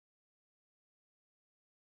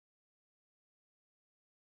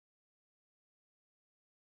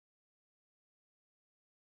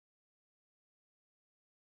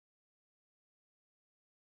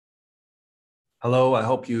Hello, I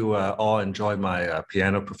hope you all enjoyed my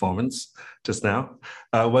piano performance just now.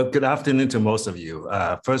 Well, good afternoon to most of you.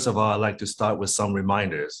 First of all, I'd like to start with some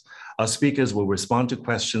reminders. Our speakers will respond to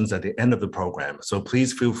questions at the end of the program, so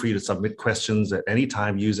please feel free to submit questions at any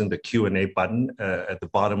time using the Q&A button at the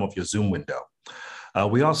bottom of your Zoom window.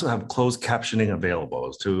 We also have closed captioning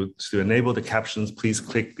available. To enable the captions, please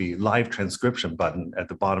click the live transcription button at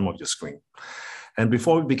the bottom of your screen. And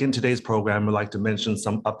before we begin today's program, I'd like to mention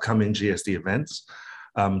some upcoming GSD events.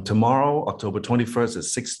 Tomorrow, October 21st at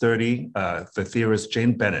 6:30, the theorist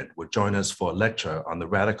Jane Bennett will join us for a lecture on the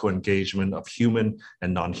radical engagement of human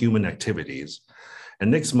and non-human activities.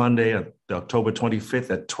 And next Monday, October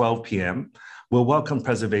 25th at 12 p.m., we'll welcome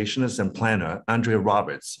preservationist and planner Andrea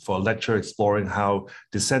Roberts for a lecture exploring how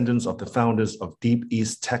descendants of the founders of Deep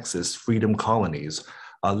East Texas freedom colonies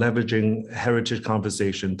are leveraging heritage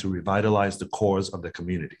conversation to revitalize the cores of their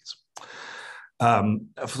communities.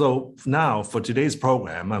 So now for today's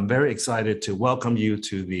program, I'm very excited to welcome you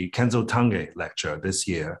to the Kenzo Tange lecture this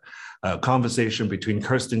year, a conversation between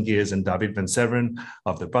Kirsten Geers and David van Severen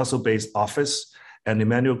of the Brussels-based office and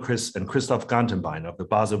Emanuel Christ and Christoph Gantenbein of the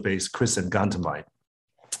Basel-based Christ Gantenbein.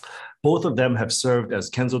 Both of them have served as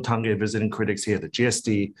Kenzo Tange visiting critics here at the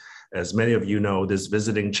GSD. As many of you know, this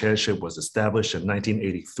visiting chairship was established in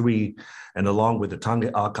 1983, and along with the Tange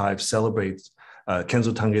Archive, celebrates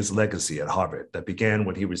Kenzo Tange's legacy at Harvard that began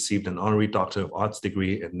when he received an honorary Doctor of Arts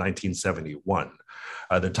degree in 1971.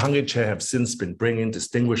 The Tange Chair have since been bringing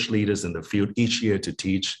distinguished leaders in the field each year to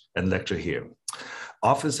teach and lecture here.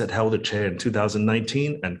 Office had held the chair in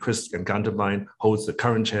 2019, and Christ Gantenbein holds the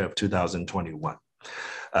current chair of 2021.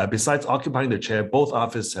 Besides occupying the chair, both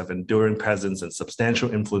offices have enduring presence and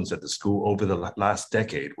substantial influence at the school over the last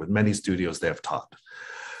decade, with many studios they have taught.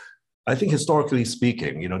 I think historically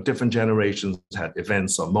speaking, different generations had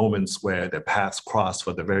events or moments where their paths crossed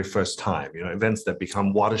for the very first time, events that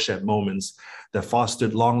become watershed moments that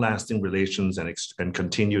fostered long-lasting relations and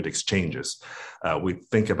continued exchanges. We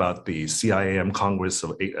think about the CIAM Congress of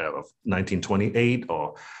 1928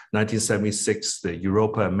 or 1976, the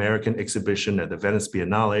Europa American exhibition at the Venice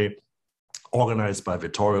Biennale, organized by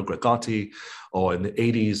Vittorio Gregotti, or in the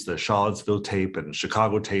 80s, the Charlottesville tape and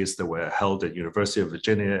Chicago tapes that were held at University of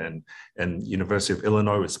Virginia and University of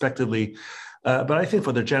Illinois, respectively. But I think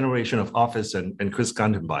for the generation of Office and Christ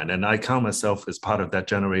Gantenbein, and I count myself as part of that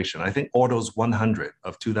generation, I think Ordos 100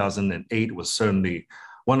 of 2008 was certainly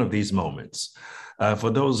one of these moments. For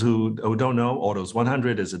those who don't know, Ordos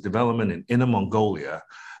 100 is a development in Inner Mongolia,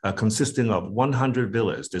 consisting of 100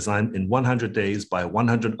 villas designed in 100 days by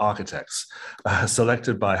 100 architects,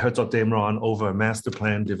 selected by Herzog Dameron over a master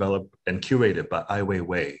plan developed and curated by Ai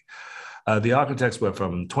Weiwei. The architects were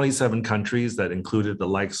from 27 countries that included the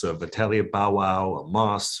likes of Vitaly Bawao,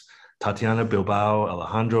 Amos, Tatiana Bilbao,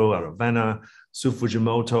 Alejandro Aravena, Su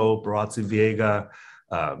Fujimoto, Barazzi Viega,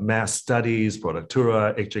 Mass Studies,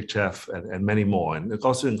 Productura, HHF, and many more. And it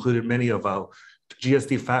also included many of our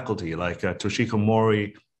GSD faculty like Toshiko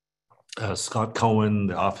Mori, Scott Cohen,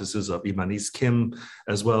 the offices of Imanis Kim,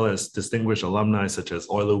 as well as distinguished alumni such as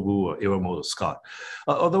Euler Wu or Iwamoto Scott.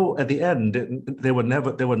 Although at the end, they were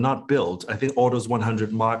not built, I think Ordos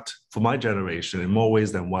 100 marked, for my generation, in more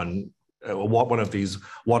ways than one of these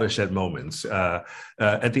watershed moments.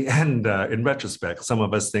 At the end, in retrospect, some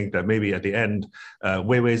of us think that maybe at the end,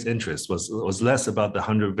 Weiwei's interest was less about the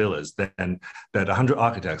 100 villas than that 100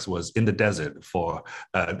 architects was in the desert for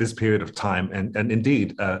this period of time. And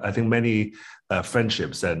indeed, I think many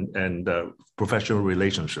friendships and professional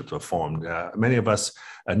relationships were formed. Many of us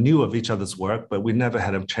knew of each other's work, but we never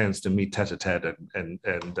had a chance to meet tete-a-tete. And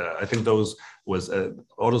I think Ordos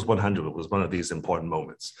 100 was one of these important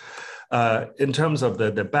moments. In terms of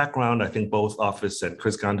the background, I think both Office and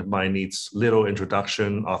Christ Gantenbein needs little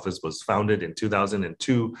introduction. Office was founded in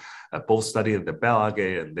 2002. Both studied at the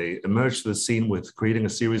Berlage, and they emerged to the scene with creating a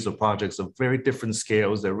series of projects of very different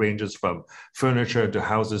scales that ranges from furniture to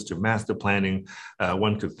houses to master planning.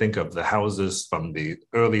 One could think of the houses from the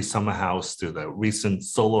early summer house to the recent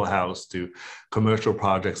solo house to commercial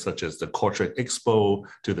projects such as the Kortrijk Expo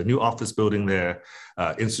to the new office building there,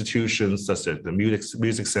 institutions such as the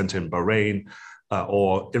Music Center in Bahrain,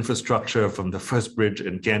 or infrastructure from the first bridge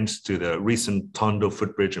in Ghent to the recent Tondo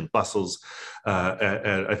footbridge in Brussels.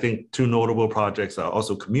 I think two notable projects are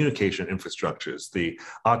also communication infrastructures, the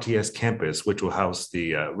RTS campus, which will house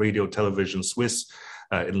the Radio Television Suisse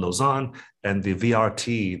in Lausanne, and the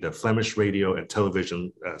VRT, the Flemish radio and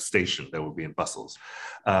television station that will be in Brussels.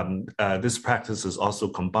 This practice has also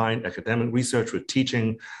combined academic research with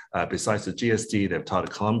teaching. Besides the GSD, they've taught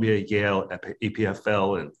at Columbia, Yale,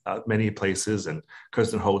 EPFL, and many places, and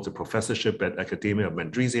Kirsten holds a professorship at Accademia of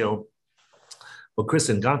Mendrisio. For Christ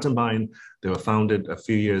Gantenbein, they were founded a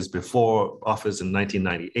few years before office in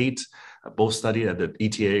 1998. Both studied at the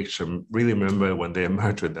ETH. I really remember when they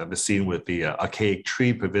emerged with the scene with the archaic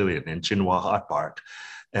tree pavilion in Jinhua Art Park.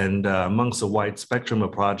 And amongst a wide spectrum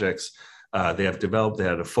of projects, they had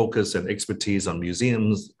a focus and expertise on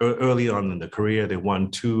museums. Early on in their career, they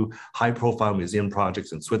won 2 high-profile museum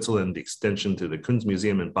projects in Switzerland, the extension to the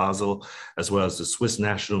Kunstmuseum in Basel, as well as the Swiss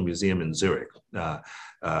National Museum in Zurich.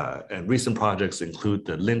 And recent projects include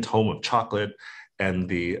the Lindt Home of Chocolate and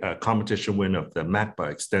the competition win of the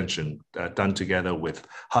MACBA extension done together with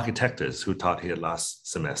architects who taught here last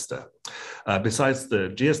semester. Besides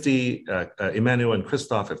the GSD, Emanuel and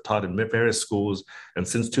Christoph have taught in various schools, and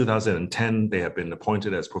since 2010, they have been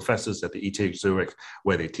appointed as professors at the ETH Zurich,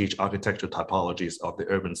 where they teach architecture typologies of the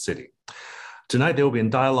urban city. Tonight, they will be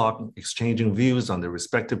in dialogue, exchanging views on their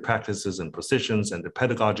respective practices and positions and the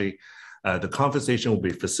pedagogy. The conversation will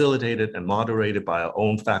be facilitated and moderated by our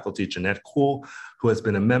own faculty, Jeanette Kuhl, who has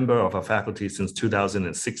been a member of our faculty since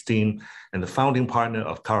 2016 and the founding partner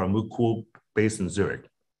of Corboud based in Zurich.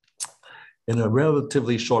 In a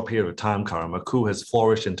relatively short period of time, Corboud has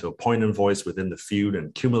flourished into a poignant voice within the field and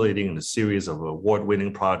accumulating in a series of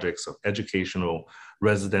award-winning projects of educational,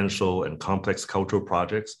 residential, and complex cultural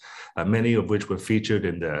projects, many of which were featured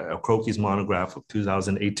in the Croki's monograph of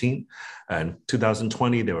 2018. And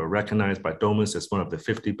 2020, they were recognized by Domus as one of the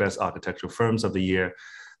 50 best architectural firms of the year.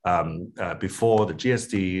 Before the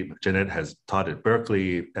GSD, Jeanette has taught at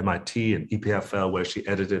Berkeley, MIT, and EPFL, where she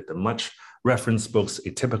edited the much referenced books, A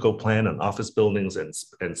Typical Plan on Office Buildings and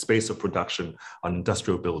Space of Production on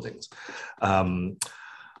Industrial Buildings.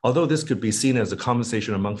 Although this could be seen as a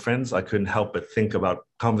conversation among friends, I couldn't help but think about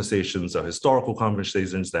conversations or historical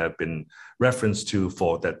conversations that have been referenced to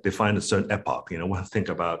that define a certain epoch. You know, when I think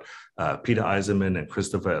about Peter Eisenman and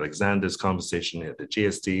Christopher Alexander's conversation at the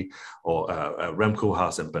GSD, or Rem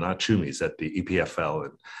Koolhaas and Bernard Tschumi at the EPFL.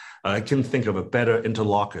 And I can think of a better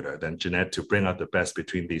interlocutor than Jeanette to bring out the best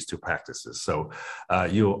between these two practices. So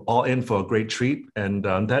you're all in for a great treat. And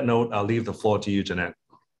on that note, I'll leave the floor to you, Jeanette.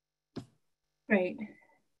 Great.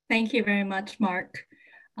 Thank you very much, Mark.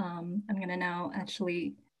 I'm going to now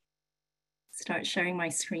actually start sharing my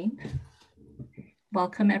screen.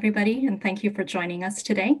 Welcome, everybody, and thank you for joining us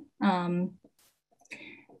today. I'm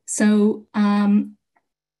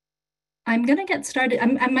going to get started.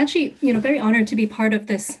 I'm actually, very honored to be part of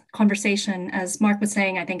this conversation. As Mark was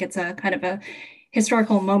saying, I think it's a kind of a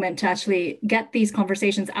historical moment to actually get these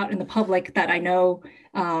conversations out in the public that I know,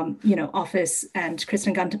 Office and Christ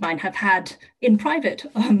Gantenbein have had in private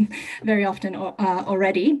very often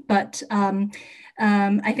already. But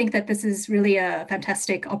I think that this is really a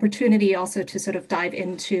fantastic opportunity also to sort of dive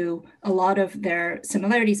into a lot of their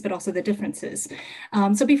similarities, but also the differences.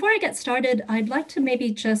 So before I get started, I'd like to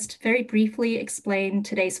maybe just very briefly explain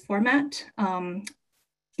today's format.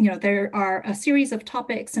 There are a series of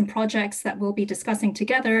topics and projects that we'll be discussing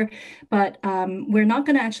together, but we're not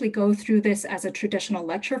going to actually go through this as a traditional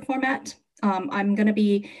lecture format. I'm going to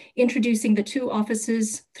be introducing the two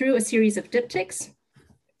offices through a series of diptychs,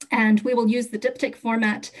 and we will use the diptych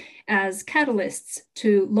format as catalysts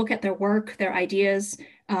to look at their work, their ideas,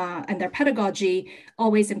 and their pedagogy,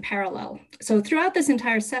 always in parallel. So throughout this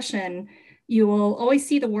entire session, you will always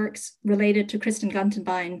see the works related to Christ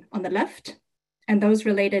Gantenbein on the left, and those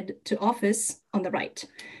related to Office on the right.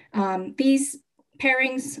 These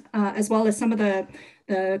pairings, as well as some of the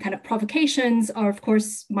kind of provocations, are of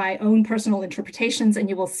course my own personal interpretations, and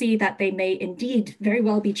you will see that they may indeed very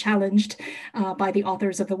well be challenged by the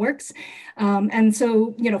authors of the works. And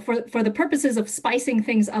so, for the purposes of spicing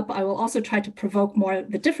things up, I will also try to provoke more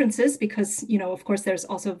the differences because, of course, there's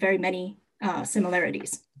also very many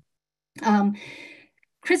similarities.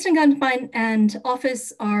 Christ Gantenbein and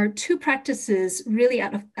Office are two practices really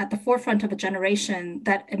at the forefront of a generation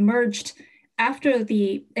that emerged after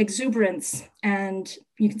the exuberance and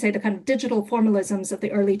you can say the kind of digital formalisms of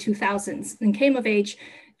the early 2000s and came of age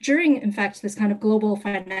during, in fact, this kind of global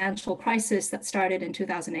financial crisis that started in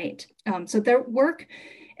 2008. So their work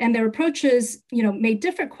and their approaches, may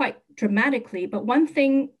differ quite dramatically, but one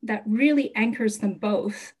thing that really anchors them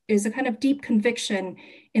both is a kind of deep conviction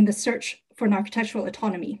in the search for an architectural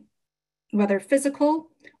autonomy. Whether physical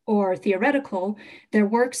or theoretical, their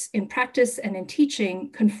works in practice and in teaching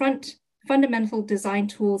confront fundamental design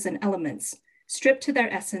tools and elements, stripped to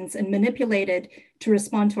their essence and manipulated to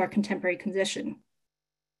respond to our contemporary condition.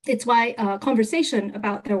 It's why a conversation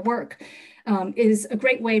about their work is a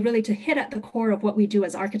great way really to hit at the core of what we do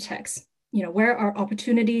as architects, where our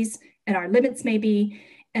opportunities and our limits may be,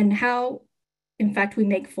 and how, in fact, we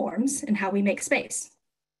make forms and how we make space.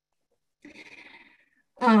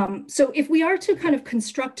 So if we are to kind of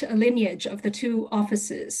construct a lineage of the two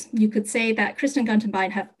offices, you could say that Christian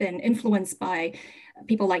Gantenbein have been influenced by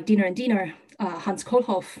people like Diener and Diener, Hans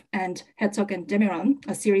Kohlhoff, and Herzog and de Meuron,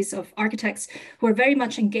 a series of architects who are very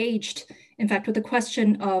much engaged, in fact, with the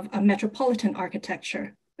question of a metropolitan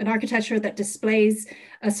architecture, an architecture that displays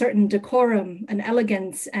a certain decorum, an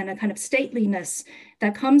elegance, and a kind of stateliness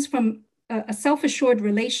that comes from a self-assured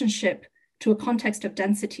relationship to a context of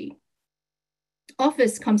density.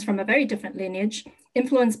 Office comes from a very different lineage,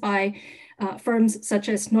 influenced by firms such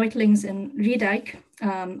as Neutlings and Riedijk,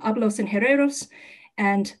 Ablos and Herreros,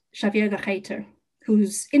 and Xavier Gageter,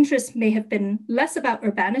 whose interests may have been less about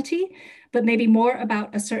urbanity, but maybe more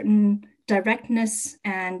about a certain directness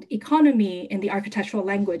and economy in the architectural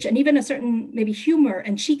language, and even a certain maybe humor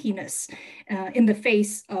and cheekiness in the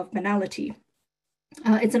face of banality.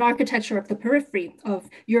 It's an architecture of the periphery of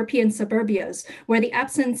European suburbias, where the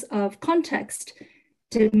absence of context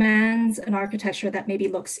demands an architecture that maybe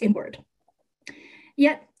looks inward.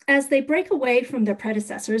 Yet, as they break away from their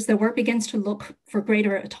predecessors, their work begins to look for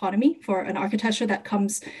greater autonomy, for an architecture that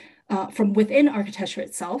comes from within architecture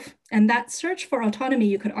itself. And that search for autonomy,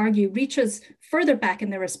 you could argue, reaches further back in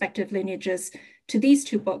their respective lineages to these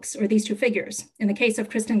two books or these two figures. In the case of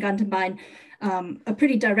Christian Gantenbein, a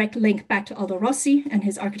pretty direct link back to Aldo Rossi and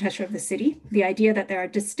his architecture of the city, the idea that there are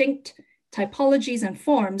distinct typologies and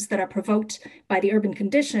forms that are provoked by the urban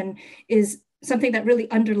condition is something that really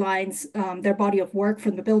underlines their body of work,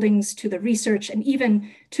 from the buildings to the research and even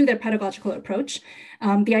to their pedagogical approach.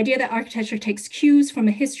 The idea that architecture takes cues from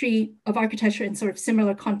a history of architecture in sort of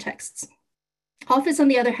similar contexts. Office, on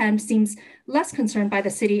the other hand, seems less concerned by the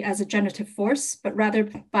city as a generative force, but rather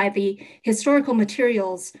by the historical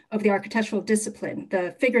materials of the architectural discipline,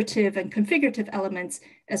 the figurative and configurative elements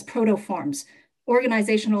as proto-forms,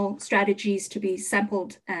 organizational strategies to be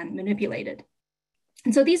sampled and manipulated.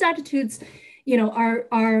 And so these attitudes, you know,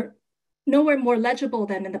 are nowhere more legible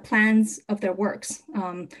than in the plans of their works.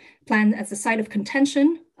 Plan as a site of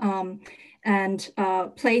contention, and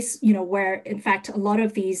place, you know, where in fact a lot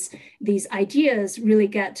of these ideas really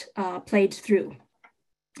get played through.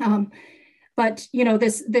 But you know,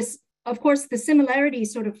 this of course the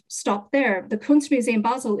similarities sort of stop there. The Kunstmuseum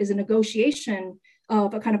Basel is a negotiation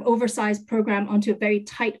of a kind of oversized program onto a very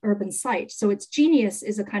tight urban site. So its genius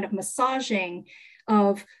is a kind of massaging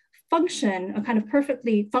of function, a kind of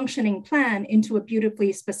perfectly functioning plan into a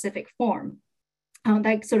beautifully specific form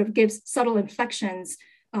that sort of gives subtle inflections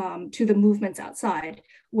to the movements outside.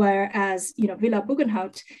 Whereas, you know, Villa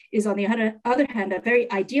Bugenhout is, on the other hand, a very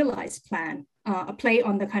idealized plan, a play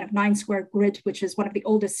on the kind of 9-square grid, which is one of the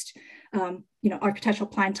oldest, you know, architectural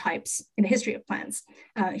plan types in the history of plans.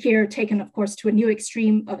 Here taken, of course, to a new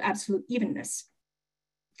extreme of absolute evenness.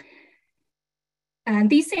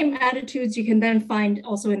 And these same attitudes you can then find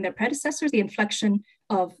also in their predecessors, the inflection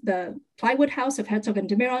of the plywood house of Herzog and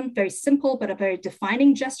de Meuron, very simple, but a very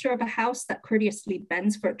defining gesture of a house that courteously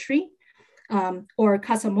bends for a tree. Or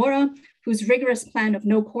Casa Mora, whose rigorous plan of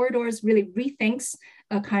no corridors really rethinks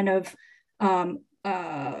a kind of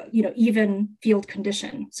you know, even field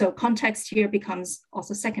condition. So context here becomes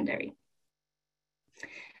also secondary.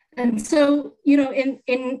 And so, you know,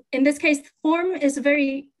 in this case, form is a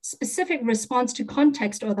very specific response to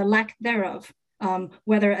context or the lack thereof,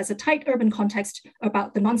 whether as a tight urban context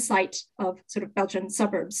about the non-site of sort of Belgian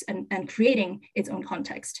suburbs and creating its own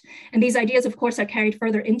context. And these ideas, of course, are carried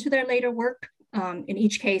further into their later work, in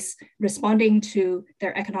each case responding to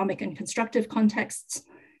their economic and constructive contexts,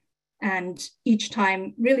 and each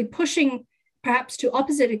time really pushing perhaps to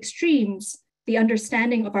opposite extremes the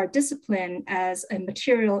understanding of our discipline as a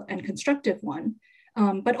material and constructive one,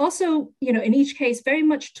 but also, you know, in each case very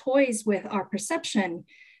much toys with our perception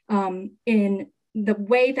in the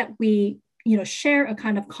way that we, you know, share a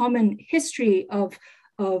kind of common history of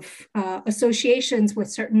associations with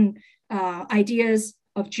certain ideas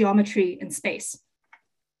of geometry and space.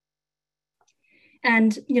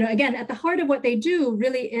 And, you know, again, at the heart of what they do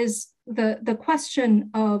really is the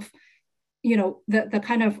question of, you know, the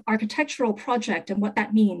kind of architectural project and what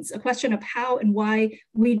that means, a question of how and why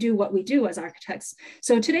we do what we do as architects.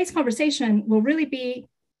 So today's conversation will really be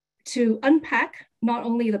to unpack not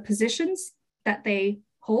only the positions that they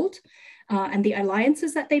hold and the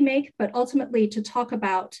alliances that they make, but ultimately to talk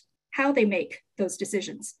about how they make those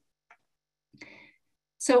decisions.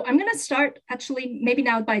 So I'm going to start actually maybe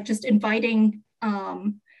now by just inviting,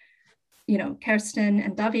 you know, Kersten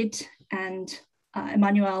and David and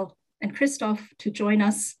Emanuel and Christoph to join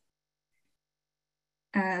us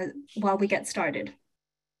while we get started.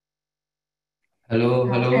 Hello,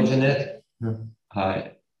 Jeanette.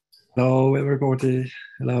 Hi. Hello, everybody.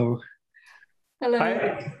 Hello. Hello.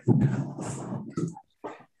 Hi.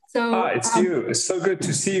 So, It's you. It's so good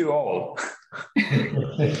to see you all.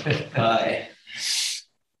 Hi.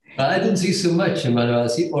 I didn't see so much, Emanuel. I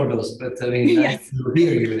see Ordos, but I mean, yes. nice to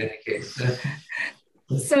hear you in any case.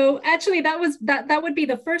 So actually, that would be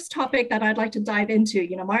the first topic that I'd like to dive into.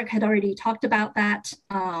 You know, Mark had already talked about that.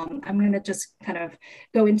 I'm going to just kind of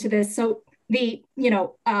go into this. So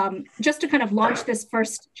just to kind of launch this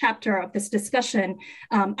first chapter of this discussion,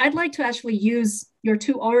 I'd like to actually use your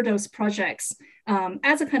two Ordos projects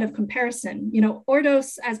as a kind of comparison. You know,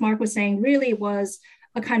 Ordos, as Mark was saying, really was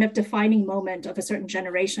a kind of defining moment of a certain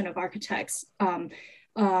generation of architects.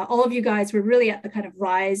 All of you guys were really at the kind of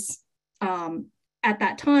rise at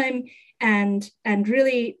that time, and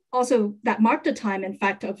really also that marked a time, in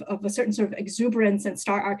fact, of a certain sort of exuberance and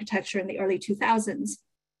star architecture in the early 2000s.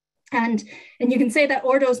 And you can say that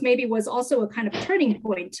Ordos maybe was also a kind of turning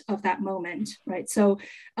point of that moment, right? So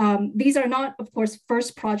these are not, of course,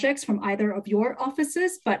 first projects from either of your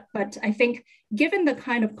offices, but I think given the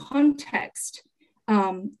kind of context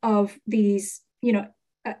of these,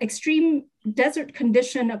 extreme desert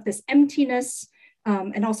condition of this emptiness,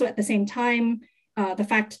 and also at the same time, the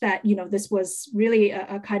fact that, this was really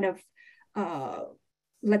a kind of,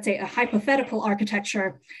 let's say, a hypothetical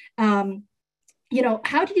architecture.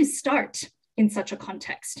 How do you start in such a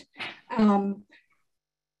context? How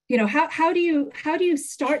do you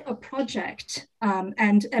start a project,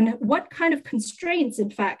 and what kind of constraints, in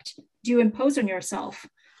fact, do you impose on yourself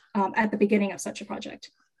at the beginning of such a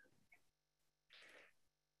project?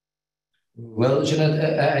 Well,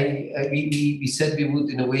 Jeanette, we said we would,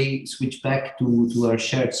 in a way, switch back to our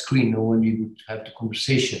shared screen when we would have the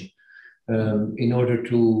conversation in order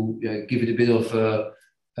to give it a bit of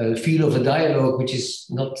a feel of a dialogue, which is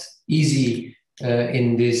not easy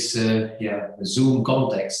in this Zoom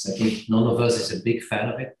context. I think none of us is a big fan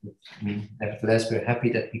of it. But, nevertheless, we're happy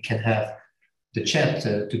that we can have the chat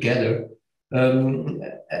together.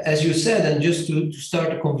 As you said, and just to start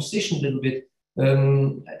the conversation a little bit,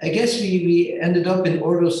 I guess we ended up in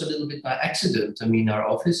Ordos a little bit by accident. Our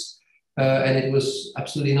office, and it was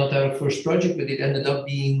absolutely not our first project, but it ended up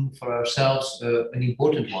being for ourselves an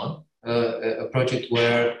important one. A project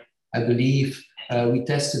where I believe we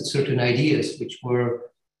tested certain ideas which were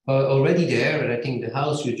already there. And I think the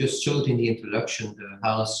house you just showed in the introduction, the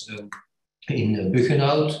house in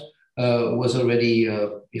Buchenhout, was already,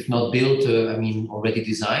 if not built, already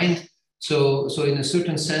designed. So in a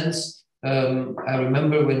certain sense, I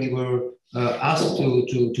remember when we were asked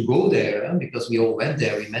to go there, because we all went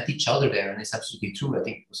there, we met each other there, and it's absolutely true. I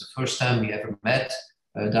think it was the first time we ever met,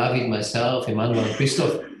 David, myself, Emanuel, and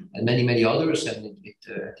Christoph, and many others, and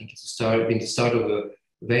I think it's been the start of a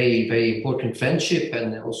very, very important friendship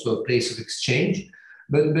and also a place of exchange.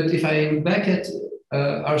 But if I look back at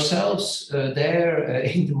ourselves there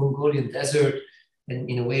in the Mongolian desert, and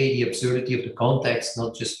in a way the absurdity of the context,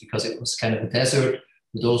 not just because it was kind of a desert,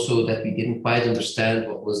 but also that we didn't quite understand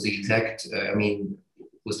what was the exact,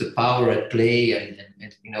 was the power at play, and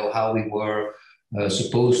how we were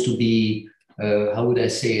supposed to be, how would I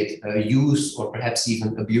say it, used or perhaps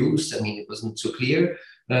even abused. It wasn't so clear.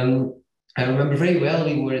 I remember very well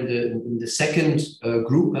we were in the second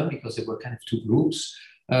group, because there were kind of two groups.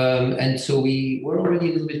 And so we were already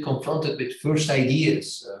a little bit confronted with first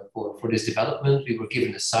ideas for this development. We were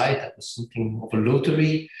given a site that was something of a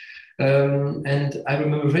lottery. And I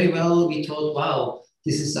remember very well, we thought, wow,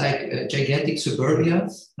 this is like a gigantic suburbia.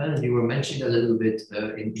 And you were mentioning a little bit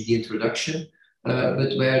in the introduction.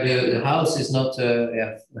 But where the house is not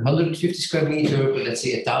 150 square meter, but let's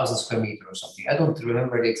say 1,000 square meter or something. I don't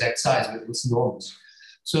remember the exact size, but it was enormous.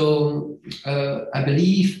 So I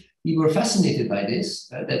believe we were fascinated by this,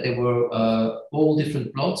 that there were all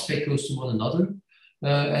different plots very close to one another.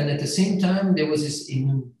 And at the same time, there was this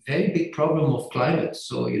very big problem of climate.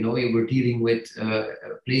 So, you were dealing with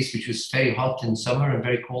a place which was very hot in summer and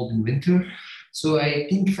very cold in winter. So I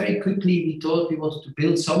think very quickly we thought we wanted to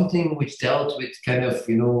build something which dealt with kind of,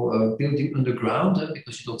 building underground,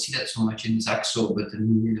 because you don't see that so much in Saxo, but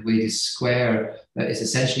in the way this square is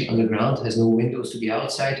essentially underground, has no windows to the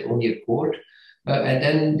outside, only a court. And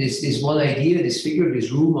then this one idea, this figure,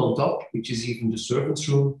 this room on top, which is even the servants'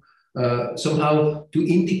 room, somehow to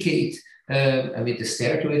indicate, with the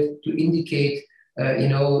stair to it, to indicate,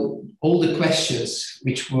 all the questions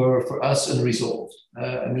which were for us unresolved.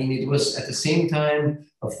 It was at the same time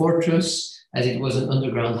a fortress, as it was an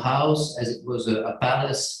underground house, as it was a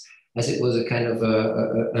palace, as it was a kind of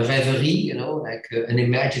a reverie, like an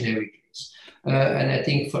imaginary place. And I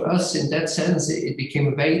think for us, in that sense, it became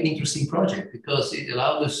a very interesting project because it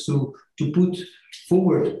allowed us to to put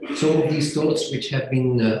forward some of these thoughts which have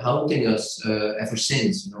been haunting us ever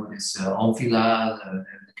since. You know, this enfilade,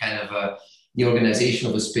 kind of the organization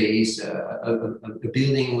of a space, a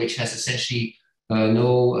building which has essentially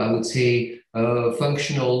no, I would say,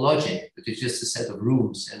 functional logic, but it's just a set of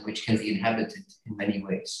rooms and which can be inhabited in many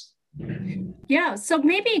ways. Yeah, so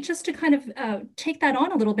maybe just to kind of take that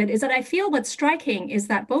on a little bit is that I feel what's striking is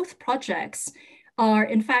that both projects are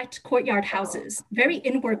in fact courtyard houses, very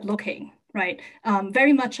inward looking, right?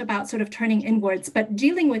 Very much about sort of turning inwards, but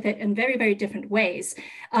dealing with it in very, very different ways.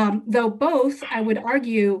 Though both, I would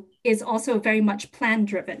argue, is also very much plan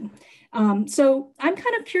driven. So I'm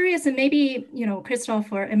kind of curious, and maybe, you know,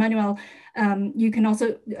 Christoph or Emanuel, you can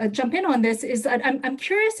also jump in on this, is that I'm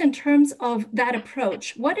curious in terms of that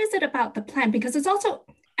approach. What is it about the plan? Because it's also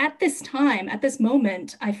at this time, at this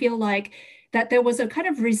moment, I feel like that there was a kind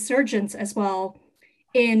of resurgence as well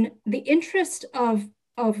in the interest of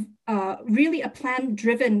really a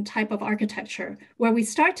plan-driven type of architecture, where we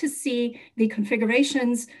start to see the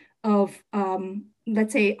configurations of,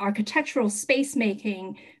 let's say, architectural space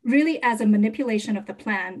making really as a manipulation of the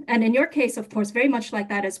plan. And in your case, of course, very much like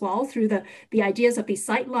that as well, through the ideas of these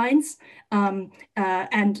sight lines, and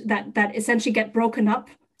that essentially get broken up.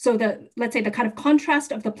 So let's say the kind of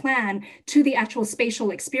contrast of the plan to the actual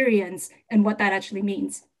spatial experience and what that actually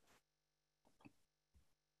means.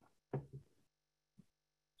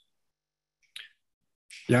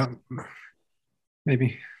 Yeah,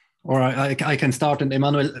 maybe. Or I can start and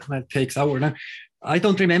Emanuel takes over now. I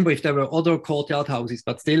don't remember if there were other courtyard houses,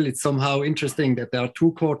 but still it's somehow interesting that there are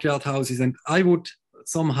two courtyard houses, and I would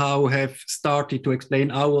somehow have started to explain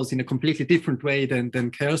ours in a completely different way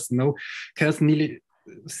than Kersten. No, Kersten really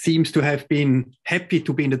seems to have been happy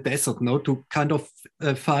to be in the desert, no, to kind of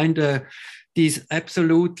find this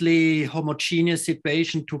absolutely homogeneous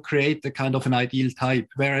situation to create a kind of an ideal type.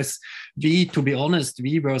 Whereas we, to be honest,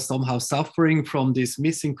 we were somehow suffering from this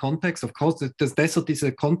missing context. Of course, the desert is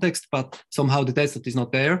a context, but somehow the desert is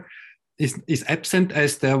not there, is absent,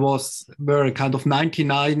 as there were kind of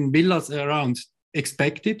 99 villas around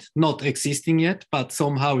expected, not existing yet, but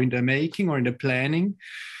somehow in the making or in the planning.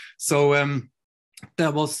 So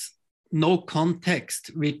there was no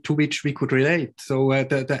context to which we could relate. So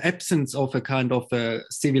the absence of a kind of a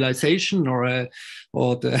civilization or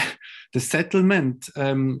the settlement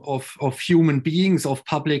of human beings, of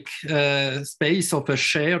public space, of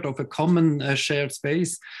a common shared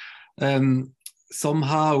space,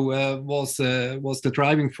 somehow was the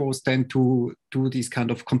driving force then to do this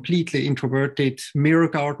kind of completely introverted mirror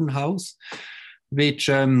garden house, which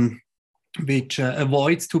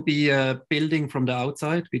avoids to be a building from the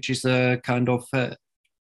outside, which is a kind of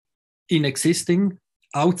inexisting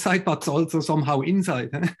outside, but also somehow inside,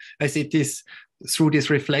 as it is through these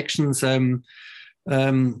reflections, a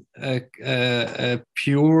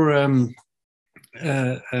pure,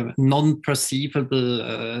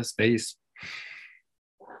 non-perceivable space.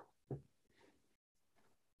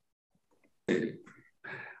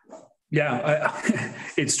 Yeah,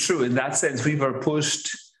 it's true. In that sense, we were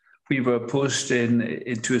pushed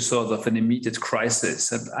into a sort of an immediate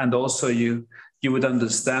crisis. And also you would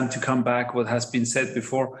understand, to come back what has been said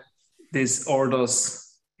before, this Ordos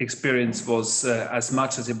experience was as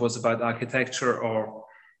much as it was about architecture or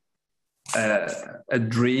a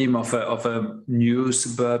dream of a new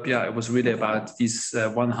suburbia, it was really about these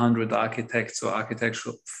 100 architects or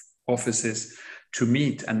architectural offices to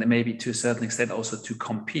meet, and maybe to a certain extent also to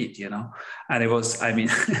compete, you know. And it was, I mean,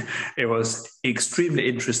 it was extremely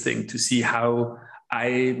interesting to see how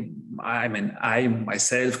I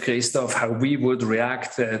myself, Christoph, how we would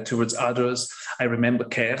react towards others. I remember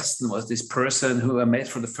Kersten was this person who I met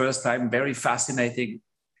for the first time, very fascinating.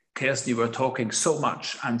 Kersten, you were talking so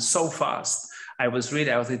much and so fast. I was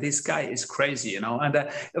like, this guy is crazy, you know. And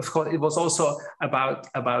of course, it was also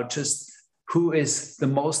about just who is the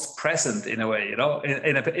most present in a way, you know,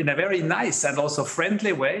 in a very nice and also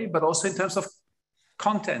friendly way, but also in terms of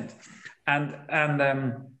content. And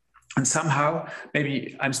somehow,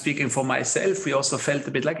 maybe I'm speaking for myself, we also felt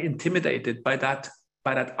a bit like intimidated by that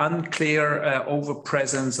unclear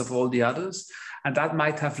over-presence of all the others. And that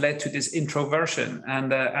might have led to this introversion.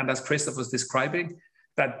 And as Christoph was describing,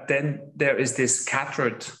 that then there is this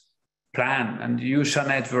scattered plan. And you,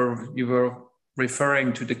 Jeanette, you were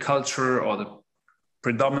referring to the culture or the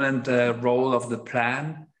predominant role of the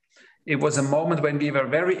plan. It was a moment when we were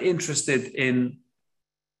very interested in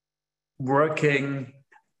working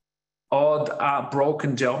odd,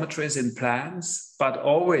 broken geometries in plans, but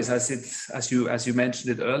always, as you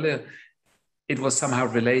mentioned it earlier, it was somehow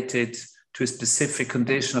related to a specific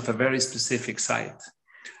condition of a very specific site.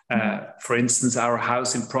 For instance, our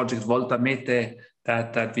house in Project Volta Mete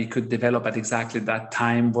that we could develop at exactly that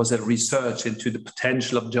time was a research into the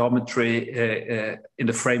potential of geometry in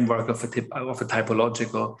the framework of a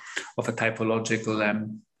typological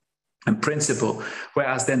principle.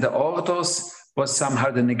 Whereas then the Ordos was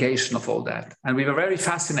somehow the negation of all that, and we were very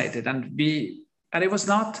fascinated. And it was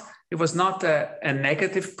not a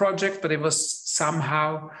negative project, but it was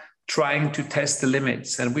somehow trying to test the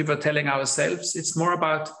limits. And we were telling ourselves it's more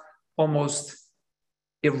about almost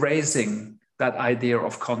erasing that idea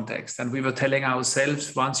of context. And we were telling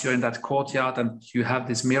ourselves, once you're in that courtyard and you have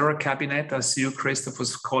this mirror cabinet, as you, Christoph,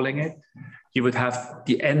 was calling it, you would have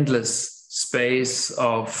the endless space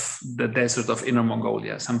of the desert of Inner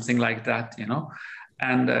Mongolia, something like that, you know.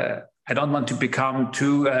 And I don't want to become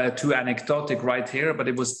too anecdotic right here, but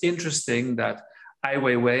it was interesting that Ai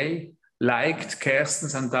Weiwei liked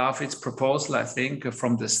Kersten's and David's proposal, I think,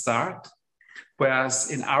 from the start.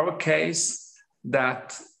 Whereas in our case,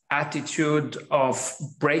 that attitude of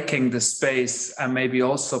breaking the space and maybe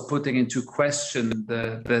also putting into question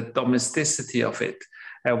the domesticity of it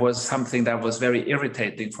was something that was very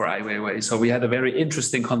irritating for Ai Weiwei. So we had a very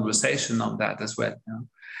interesting conversation on that as well. You know?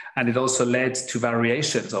 And it also led to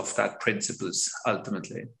variations of that principles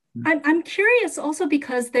ultimately. I'm curious also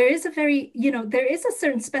because there is a very, there is a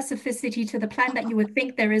certain specificity to the plan that you would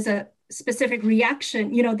think there is a specific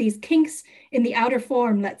reaction, these kinks in the outer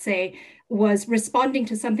form, let's say, was responding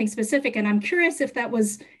to something specific. And I'm curious if there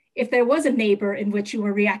was a neighbor in which you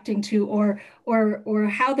were reacting to or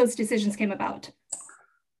how those decisions came about.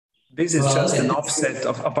 This is just an offset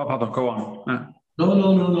of go on. No.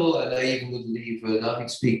 And I even would leave David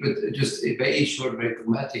speak, but just a very short, very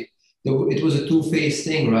pragmatic. It was a two-phase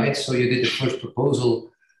thing, right? So you did the first proposal,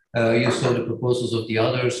 you saw the proposals of the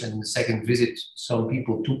others, and in the second visit, some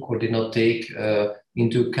people took or did not take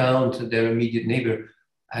into account their immediate neighbor.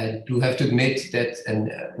 I do have to admit that, and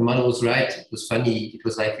Emanuel was right, it was funny. It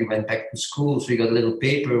was like you went back to school, so you got a little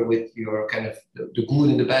paper with your kind of the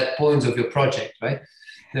good and the bad points of your project, right?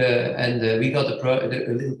 We got a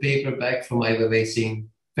little paper back from Ai Weiwei saying,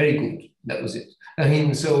 very good, that was it. I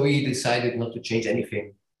mean, so we decided not to change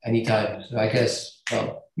anything anytime. So I guess,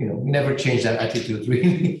 well, we never change that attitude,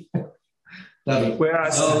 really. Sorry,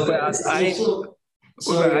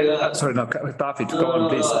 no, David, go on,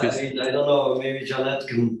 please. I mean, I don't know, maybe Jeanette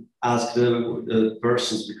can ask the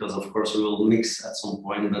persons, because of course we will mix at some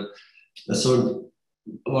point, but so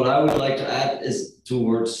what I would like to add is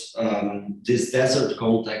towards this desert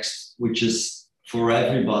context, which is for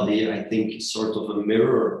everybody, I think, sort of a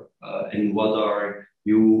mirror in what are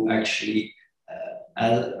you actually,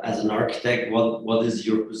 as an architect, what is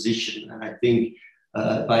your position? And I think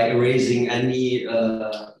by erasing any,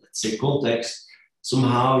 let's say, context,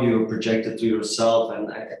 somehow you're projected to yourself.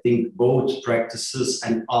 And I think both practices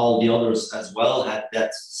and all the others as well had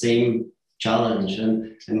that same challenge.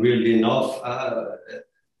 And weirdly enough,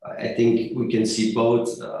 I think we can see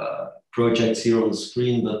both projects here on the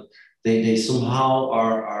screen, but they somehow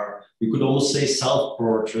are, you could almost say,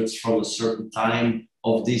 self-portraits from a certain time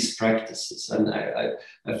of these practices. And I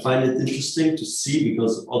find it interesting to see,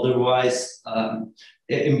 because otherwise,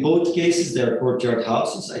 in both cases, they're courtyard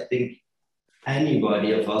houses. I think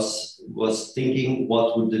anybody of us was thinking,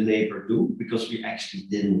 what would the neighbor do? Because we actually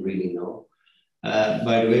didn't really know.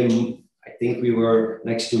 By the way, I think we were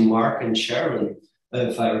next to Mark and Sharon,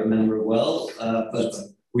 if I remember well, but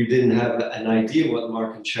we didn't have an idea what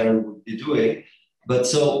Mark and Sharon would be doing. But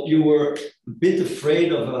so you were a bit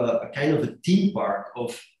afraid of a kind of a theme park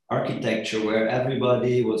of architecture where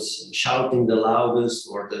everybody was shouting the loudest,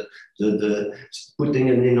 or the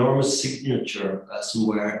putting an enormous signature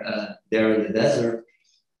somewhere there in the desert.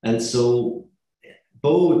 And so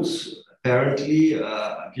both apparently,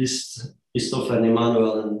 Christoph and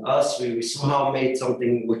Emanuel and us, we somehow made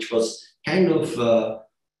something which was kind of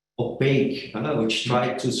opaque, which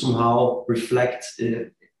tried to somehow reflect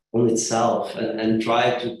on itself and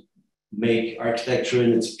try to make architecture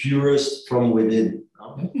in its purest from within.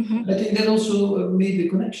 Mm-hmm. I think that also made the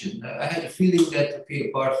connection. I had a feeling that, okay,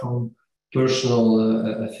 apart from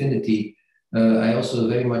personal affinity, I also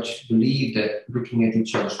very much believe that looking at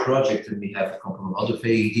each other's project, and we have a couple of other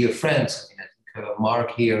very dear friends, I think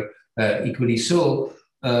Mark here equally so,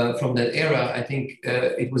 from that era, I think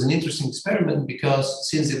it was an interesting experiment, because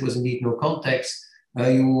since it was indeed no context,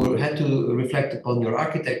 you had to reflect upon your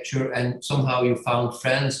architecture, and somehow you found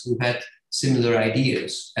friends who had similar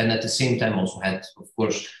ideas, and at the same time also had, of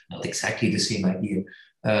course, not exactly the same idea.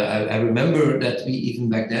 I remember that we even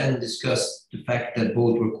back then discussed the fact that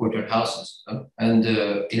both were courtyard houses, and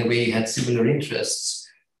in a way had similar interests,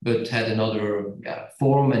 but had another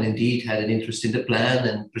form, and indeed had an interest in the plan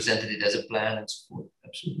and presented it as a plan and so forth.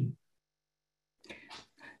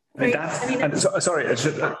 Absolutely. Sorry,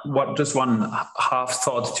 just one half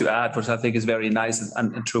thought to add, which I think is very nice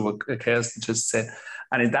and true what Kersten just said.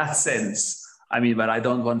 And in that sense, I mean, but I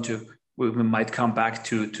don't want to, we might come back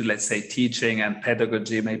to let's say teaching and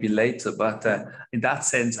pedagogy maybe later, but in that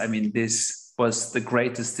sense, I mean, this was the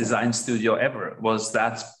greatest design studio ever, was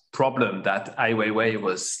that problem that Ai Weiwei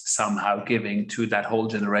was somehow giving to that whole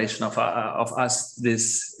generation of us,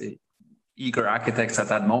 this eager architects at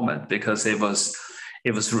that moment, because it was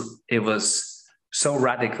so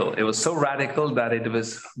radical. It was so radical that it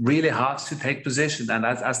was really hard to take position. And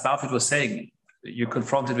as David was saying, you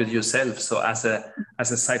confronted with yourself. So as a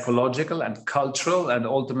psychological and cultural and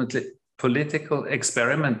ultimately political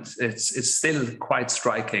experiment, it's still quite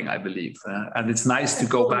striking, I believe. And it's nice to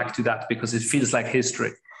go back to that because it feels like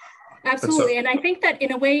history. Absolutely. And I think that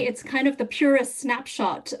in a way, it's kind of the purest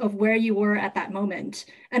snapshot of where you were at that moment.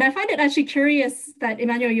 And I find it actually curious that,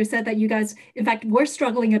 Emanuel, you said that you guys, in fact, were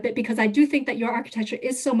struggling a bit, because I do think that your architecture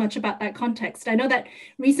is so much about that context. I know that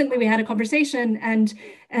recently we had a conversation and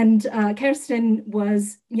Kersten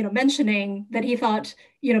was, mentioning that he thought,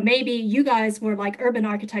 maybe you guys were like urban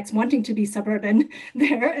architects wanting to be suburban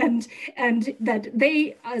there, and that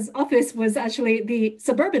they, as office, was actually the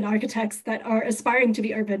suburban architects that are aspiring to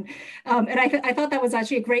be urban. And I thought that was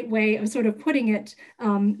actually a great way of sort of putting it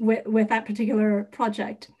with that particular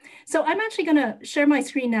project. So I'm actually going to share my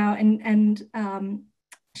screen now and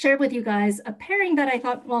share with you guys a pairing that I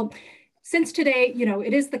thought, well, since today,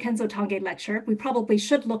 it is the Kenzo Tange lecture, we probably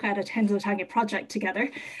should look at a Kenzo Tange project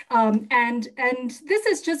together. And this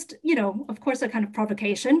is just, of course, a kind of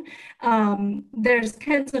provocation. There's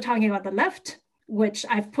Kenzo Tange on the left, which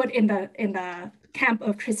I've put in the camp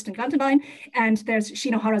of Christ Gantenbein, and there's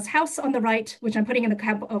Shinohara's house on the right, which I'm putting in the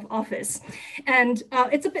camp of office. And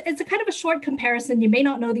it's a kind of a short comparison. You may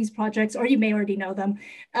not know these projects, or you may already know them.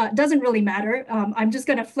 Doesn't really matter. I'm just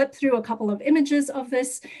going to flip through a couple of images of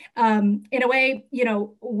this. In a way,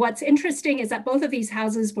 what's interesting is that both of these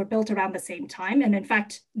houses were built around the same time, and in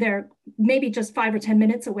fact, they're maybe just 5 or 10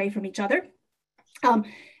 minutes away from each other.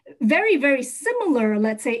 Very, very similar,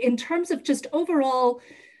 let's say, in terms of just overall,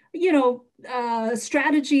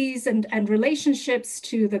 strategies and relationships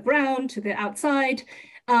to the ground, to the outside,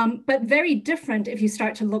 but very different if you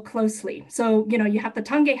start to look closely. So, you have the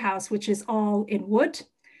Tange house, which is all in wood,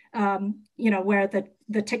 where the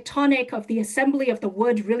tectonic of the assembly of the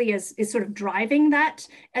wood really is sort of driving that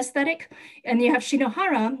aesthetic. And you have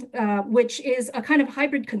Shinohara, which is a kind of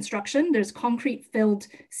hybrid construction. There's concrete-filled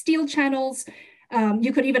steel channels.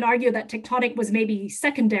 You could even argue that tectonic was maybe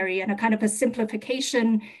secondary and a kind of a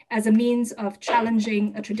simplification as a means of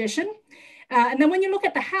challenging a tradition. And then when you look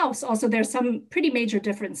at the house, also there's some pretty major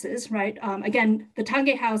differences, right? Again, the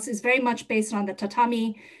Tange house is very much based on the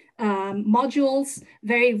tatami modules,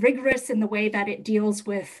 very rigorous in the way that it deals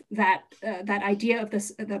with that idea of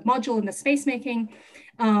the module and the space making.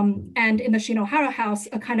 And in the Shinohara house,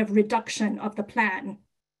 a kind of reduction of the plan.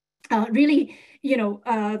 Really,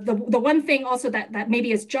 the one thing also that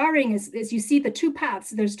maybe is jarring is you see the two paths.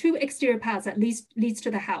 There's two exterior paths that leads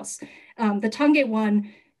to the house. The Tange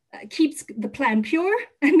one keeps the plan pure,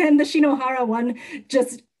 and then the Shinohara one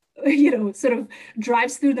just, sort of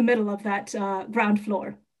drives through the middle of that ground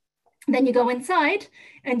floor. Then you go inside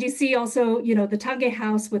and you see also, the Tange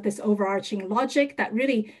house with this overarching logic that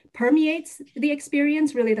really permeates the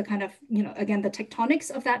experience, really the kind of, again, the tectonics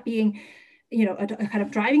of that being, a kind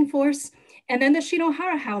of driving force. And then the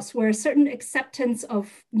Shinohara house, where a certain acceptance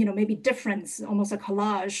of, maybe difference, almost a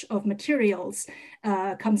collage of materials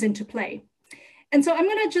comes into play. And so I'm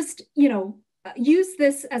going to just, use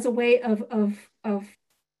this as a way of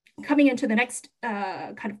coming into the next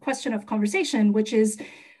kind of question of conversation, which is,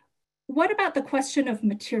 what about the question of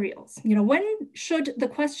materials? When should the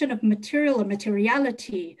question of material or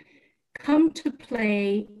materiality come to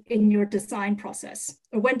play in your design process?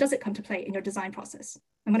 Or when does it come to play in your design process?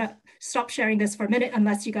 I'm going to stop sharing this for a minute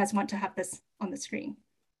unless you guys want to have this on the screen.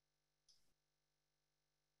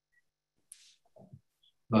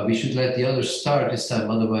 But we should let the others start this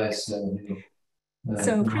time, otherwise.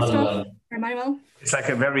 So Christoph, Emanuel? It's like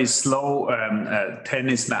a very slow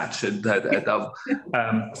tennis match.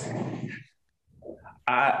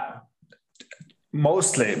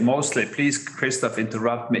 Mostly, please, Christoph,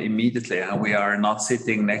 interrupt me immediately. And we are not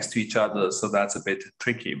sitting next to each other, so that's a bit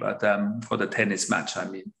tricky. But for the tennis match, I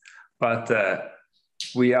mean, but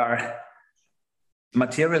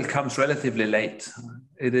material comes relatively late.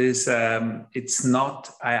 It is. It's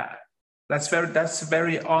not. That's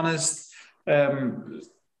very honest.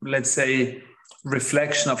 Let's say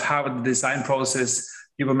reflection of how the design process,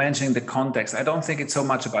 you were mentioning the context. I don't think it's so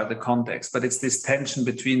much about the context, but it's this tension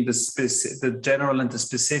between the general and the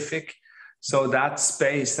specific. So that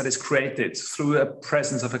space that is created through a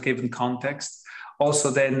presence of a given context. Also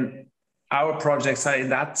then our projects are in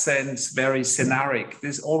that sense very scenaric.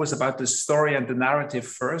 This is always about the story and the narrative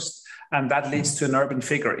first, and that leads to an urban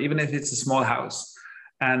figure, even if it's a small house.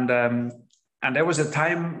 And there was a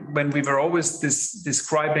time when we were always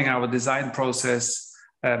describing our design process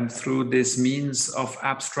through this means of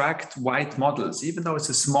abstract white models. Even though it's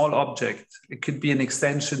a small object, it could be an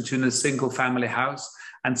extension to a single family house,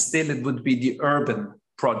 and still it would be the urban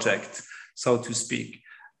project, so to speak.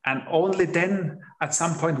 And only then, at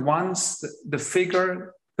some point, once the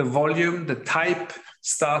figure, the volume, the type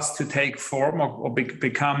starts to take form or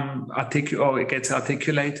become or it gets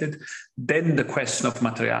articulated, then the question of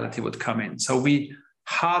materiality would come in. So we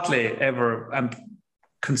hardly ever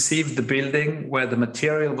conceived the building where the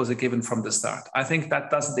material was a given from the start. I think that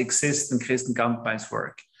doesn't exist in Christoph Gantenbein's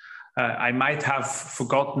work. I might have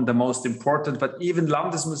forgotten the most important, but even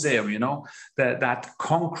Landesmuseum, you know, that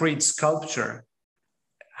concrete sculpture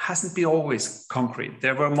hasn't been always concrete.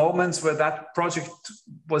 There were moments where that project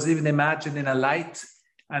was even imagined in a light,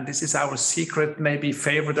 and this is our secret, maybe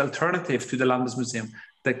favorite alternative to the Landesmuseum,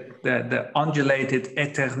 the undulated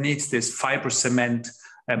Eternit, this fiber cement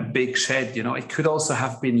big shed, you know, it could also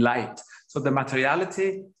have been light. So the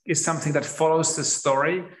materiality is something that follows the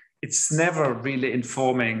story. It's never really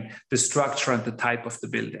informing the structure and the type of the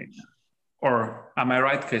building. Or am I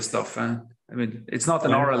right, Christoph? I mean, it's not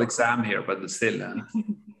an oral exam here, but it's still.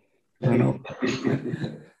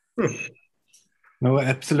 No,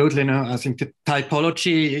 absolutely no. I think the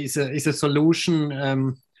typology is a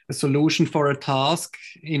solution for a task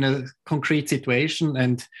in a concrete situation,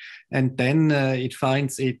 and then it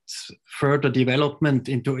finds its further development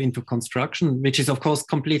into construction, which is of course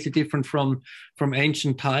completely different from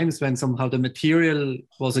ancient times when somehow the material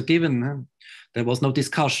was a given. There was no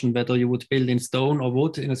discussion whether you would build in stone or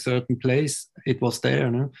wood in a certain place. It was there.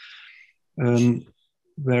 No?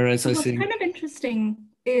 Whereas I think kind of interesting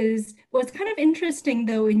is what's kind of interesting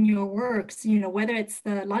though in your works, you know, whether it's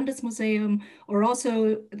the Landesmuseum or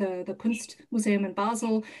also the Kunstmuseum in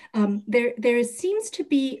Basel, there seems to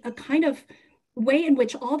be a kind of way in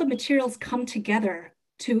which all the materials come together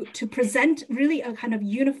to present really a kind of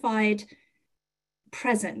unified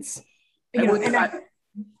presence. You know,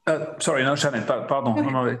 sorry, no, Shannon,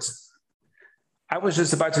 pardon. No, I was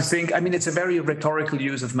just about to think, I mean, it's a very rhetorical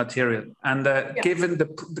use of material. And given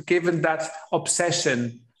that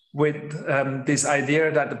obsession with this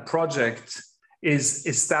idea that the project is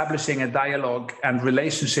establishing a dialogue and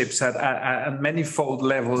relationships at manifold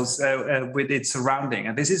levels with its surrounding.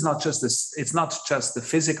 And this is not just this, it's not just the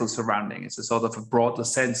physical surrounding, it's a sort of a broader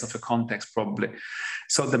sense of a context probably.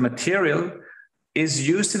 So the material is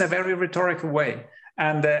used in a very rhetorical way.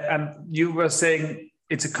 And you were saying,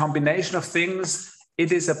 it's a combination of things.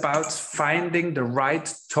 It is about finding the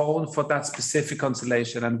right tone for that specific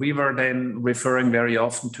constellation. And we were then referring very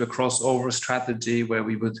often to a crossover strategy where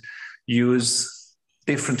we would use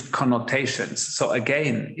different connotations. So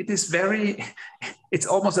again, it's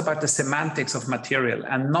almost about the semantics of material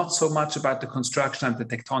and not so much about the construction and the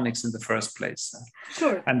tectonics in the first place.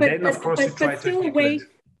 Sure. And then of course you try to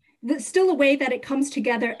still a way that it comes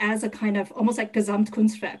together as a kind of almost like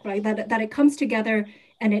Gesamtkunstwerk, right? That it comes together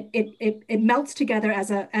and it melts together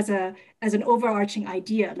as an overarching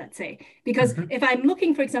idea, let's say. Because if I'm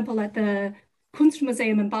looking, for example, at the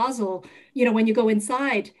Kunstmuseum in Basel, you know, when you go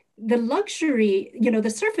inside, the luxury, you know,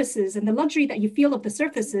 the surfaces and the luxury that you feel of the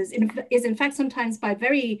surfaces is in fact sometimes by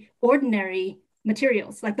very ordinary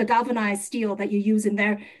materials, like the galvanized steel that you use in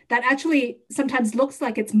there, that actually sometimes looks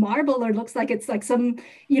like it's marble or looks like it's like some,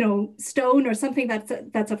 you know, stone or something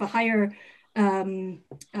that's of a higher,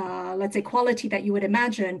 let's say, quality that you would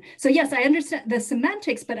imagine. So yes, I understand the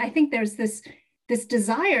semantics, but I think there's this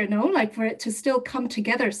desire, no, like for it to still come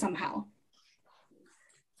together somehow.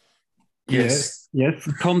 Yes,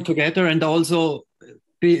 come together and also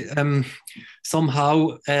be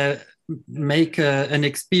somehow make an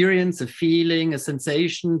experience, a feeling, a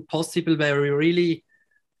sensation possible where you really,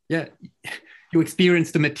 you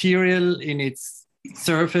experience the material in its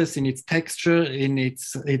surface, in its texture, in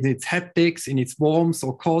its haptics, in its warmth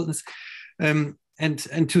or coldness, and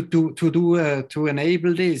to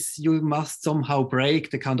enable this, you must somehow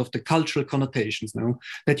break the kind of the cultural connotations, no?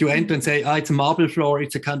 That you enter and say, it's a marble floor,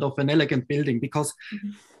 it's a kind of an elegant building, because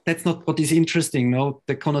that's not what is interesting, no?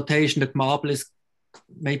 The connotation that marble is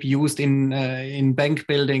maybe used in bank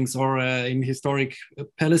buildings or in historic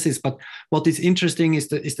palaces. But what is interesting is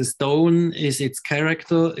the stone, is its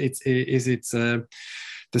character, is its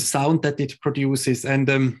the sound that it produces, and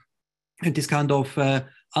this kind of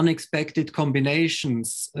unexpected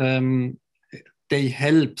combinations. They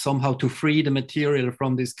help somehow to free the material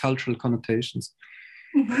from these cultural connotations.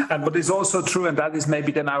 Mm-hmm. And what is also true, and that is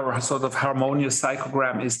maybe then our sort of harmonious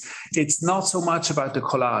psychogram, is it's not so much about the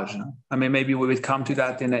collage. No? I mean, maybe we would come to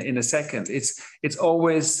that in a second. It's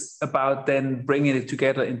always about then bringing it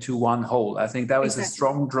together into one whole. I think that was a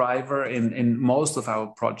strong driver in most of our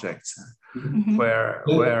projects, mm-hmm. where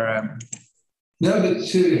no, but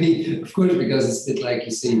I mean, of course, because it's a bit like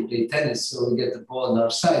you say, you play tennis, so we get the ball on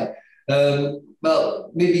our side. Well,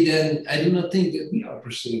 maybe then I do not think that we are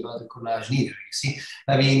pursuing about the collage neither, you see.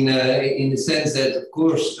 I mean, in the sense that, of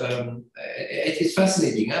course, it's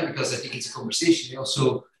fascinating, because I think it's a conversation. You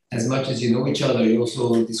also, as much as you know each other, you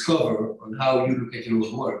also discover on how you look at your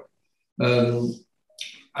own work.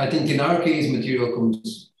 I think in our case, material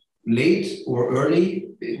comes late or early.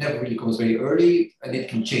 It never really comes very early, and it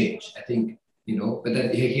can change, I think, you know, but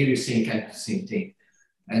then here you're saying kind of the same thing.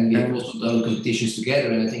 And we have also done competitions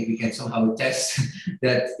together, and I think we can somehow test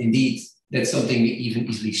that indeed that's something we even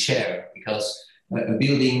easily share, because a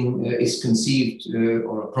building is conceived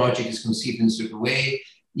or a project is conceived in a certain way,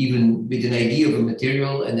 even with an idea of a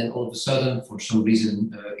material, and then all of a sudden, for some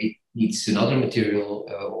reason, it needs another material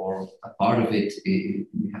or a part of it.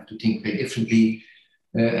 We have to think very differently.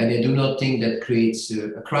 And I do not think that creates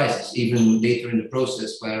a crisis, even later in the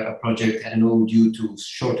process, where a project, I don't know, due to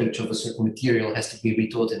shortage of a certain material has to be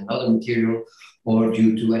rethought in another material, or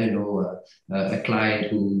due to, I don't know, a client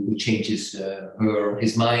who changes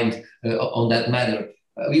his mind on that matter.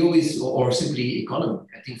 We always, or simply economy.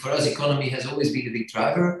 I think for us, economy has always been a big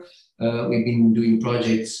driver. We've been doing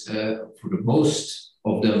projects for the most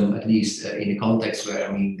of them, at least in a context where,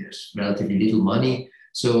 I mean, there's relatively little money.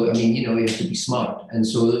 So, I mean, you know, you have to be smart. And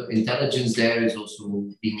so intelligence there is also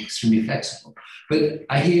being extremely flexible. But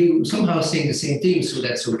I hear you somehow saying the same thing, so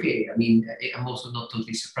that's okay. I mean, I'm also not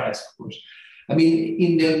totally surprised, of course. I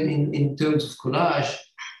mean, in terms of collage,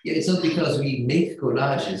 yeah, it's not because we make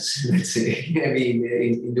collages, let's say, I mean,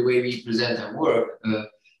 in the way we present our work,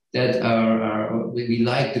 that we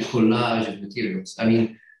like the collage of materials. I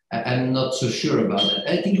mean, I'm not so sure about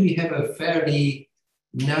that. I think we have a fairly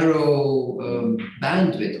narrow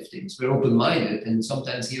bandwidth of things. We're open-minded, and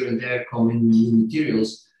sometimes here and there come in new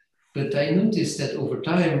materials. But I noticed that over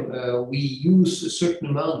time, we use a certain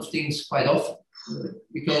amount of things quite often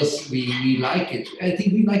because we like it. I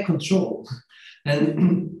think we like control.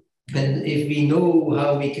 And if we know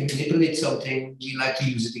how we can manipulate something, we like to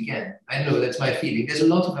use it again. I know that's my feeling. There's a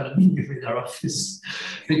lot of aluminium in our office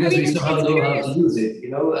because we somehow know how to use it, you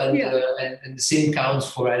know, and the same counts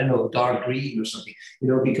for, I don't know, dark green or something, you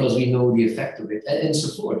know, because we know the effect of it and so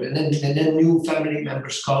forth. And then new family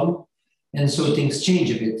members come, and so things change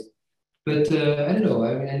a bit. But I don't know.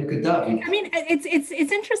 I mean, I look at David. I mean,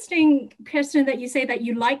 it's interesting, Kersten, that you say that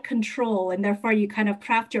you like control, and therefore you kind of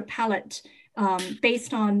craft your palette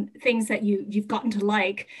based on things that you've gotten to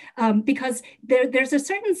like, because there's a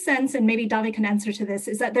certain sense, and maybe David can answer to this,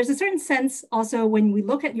 is that there's a certain sense also when we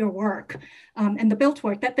look at your work and the built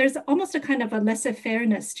work, that there's almost a kind of a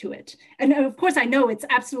laissez-faire-ness to it. And of course, I know it's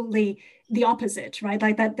absolutely the opposite, right?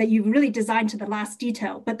 Like that you really designed to the last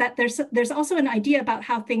detail, but that there's also an idea about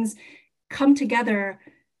how things come together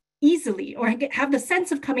easily, or have the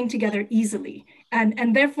sense of coming together easily,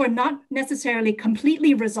 and therefore not necessarily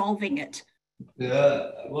completely resolving it.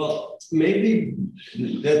 Well, maybe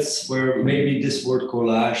that's where maybe this word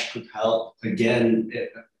collage could help. Again,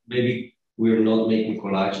 maybe we're not making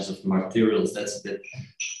collages of materials. That's a bit,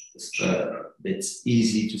 it's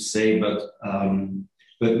easy to say, but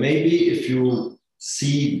maybe if you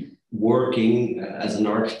see working as an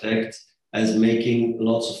architect as making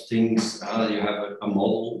lots of things, you have a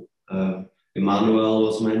model. Emanuel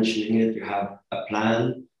was mentioning it. You have a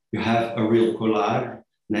plan. You have a real collage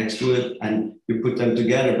next to it, and you put them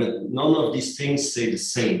together, but none of these things say the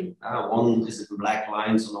same. One is black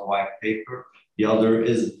lines on a white paper, the other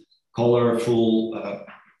is colorful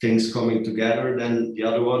things coming together, then the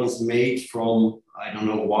other one is made from, I don't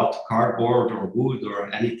know what, cardboard or wood or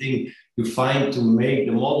anything you find to make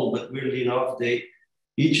the model, but weirdly enough,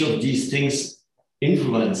 each of these things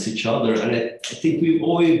influence each other. And I think we've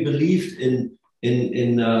always believed in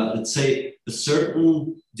let's say, a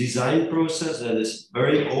certain design process that is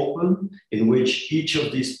very open, in which each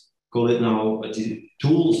of these, call it now, the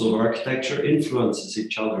tools of architecture influences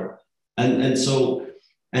each other. And so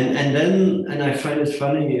And I find it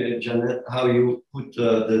funny, Janet, how you put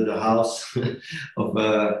the house of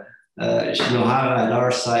Shinohara at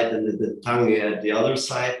our side and the Tange at the other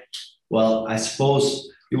side. Well, I suppose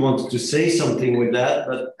you wanted to say something with that,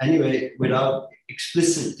 but anyway, without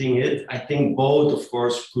expliciting it, I think both, of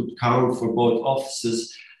course, could count for both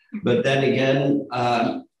offices. But then again,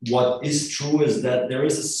 what is true is that there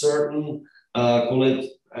is a certain, call it,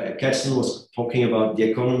 Kersten was talking about the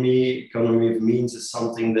economy of means is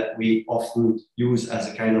something that we often use as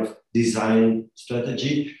a kind of design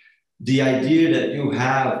strategy. The idea that you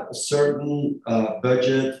have a certain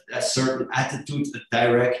budget, a certain attitude, a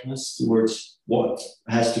directness towards what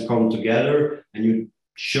has to come together, and you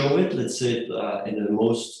show it, let's say, in the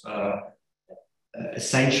most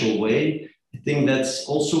essential way. I think that's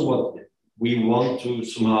also what we want to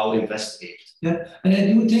somehow investigate. Yeah, and I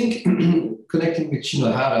do think connecting with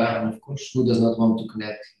Shinohara, and of course, who does not want to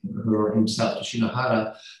connect her or himself to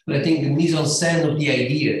Shinohara, but I think the mise en scène of the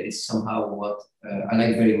idea is somehow what I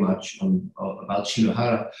like very much about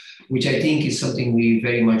Shinohara, which I think is something we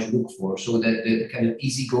very much look for. So that the kind of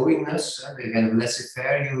easygoingness, the kind of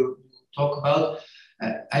laissez-faire you talk about,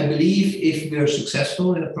 I believe if we are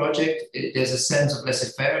successful in a project, there's a sense of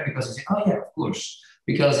laissez-faire because we say, oh yeah, of course,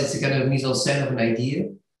 because it's a kind of mise en scène of an idea,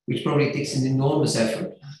 which probably takes an enormous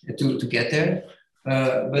effort to get there.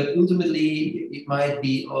 But ultimately, it might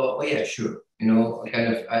be, oh yeah, sure. You know,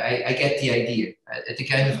 kind of, I get the idea. I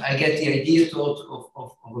get the idea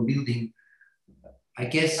of a building, I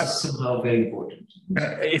guess, is somehow very important.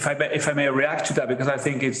 If I may react to that, because I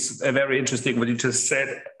think it's very interesting what you just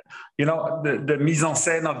said. You know, the mise en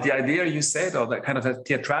scène of the idea you said, or that kind of a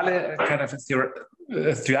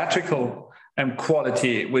theatrical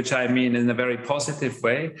quality, which I mean in a very positive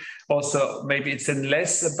way. Also, maybe it's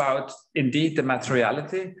less about indeed the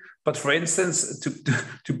materiality, but for instance,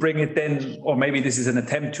 to bring it then, or maybe this is an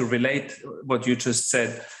attempt to relate what you just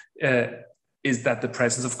said, is that the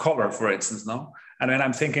presence of color, for instance, no? And when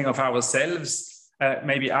I'm thinking of ourselves,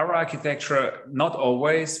 maybe our architecture, not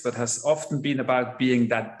always, but has often been about being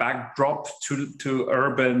that backdrop to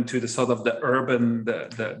urban, to the sort of the urban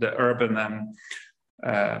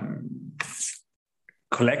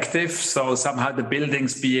collective. So somehow the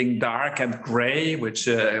buildings being dark and gray, which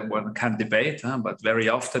one can debate, but very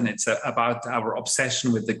often it's about our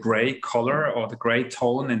obsession with the gray color or the gray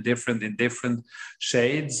tone in different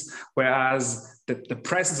shades. Whereas the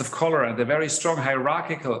presence of color and the very strong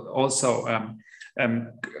hierarchical also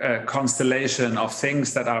constellation of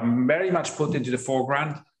things that are very much put into the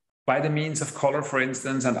foreground by the means of color, for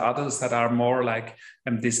instance, and others that are more like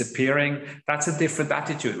disappearing. That's a different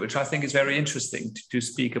attitude, which I think is very interesting to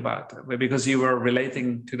speak about, because you were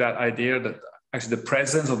relating to that idea that actually the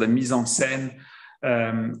presence of the mise en scène,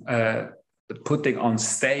 the putting on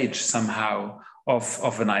stage somehow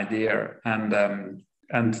of an idea, and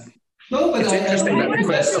no, but it's interesting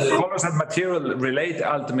that colors and material relate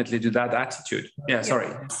ultimately to that attitude. Yeah, sorry.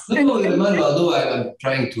 No, Emanuel, although I'm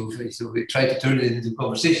trying to, so we try to turn it into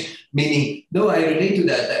conversation, meaning, no, I relate to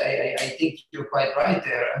that. I think you're quite right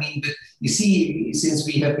there. I mean, but you see, since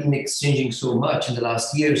we have been exchanging so much in the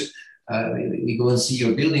last years, we go and see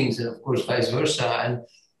your buildings, and of course, vice versa. And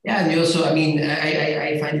yeah, and we also, I mean,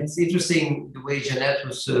 I find it interesting the way Jeanette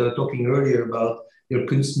was talking earlier about your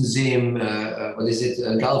Kunstmuseum,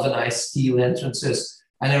 galvanized steel entrances.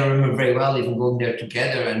 And I remember very well even going there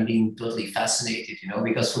together and being totally fascinated, you know,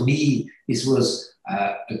 because for me, this was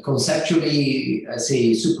conceptually, I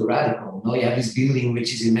say, super radical. You know, you have this building,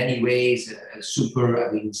 which is in many ways a super,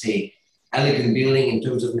 I mean, say, elegant building in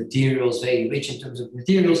terms of materials, very rich in terms of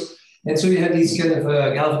materials. And so you have these kind of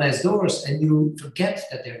galvanized doors, and you forget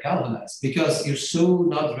that they're galvanized because you're so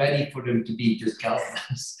not ready for them to be just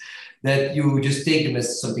galvanized that you just take them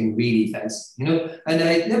as something really fancy, you know? And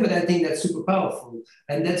I think that's super powerful.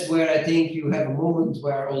 And that's where I think you have a moment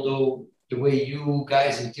where, although the way you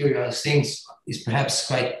guys materialize things is perhaps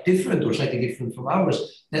quite different or slightly different from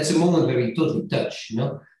ours, that's a moment where we totally touch, you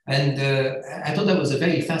know? And I thought that was a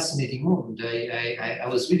very fascinating moment. I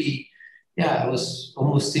was really, I was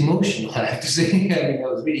almost emotional, I have to say. I mean, I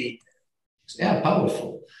was really,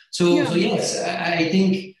 powerful. So yes, I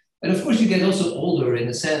think, and of course, you get also older in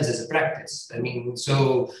a sense as a practice. I mean,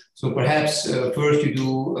 so perhaps first you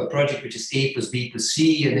do a project which is A plus B plus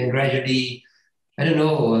C, and then gradually, I don't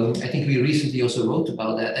know, I think we recently also wrote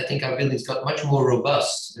about that. I think our buildings got much more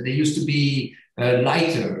robust. They used to be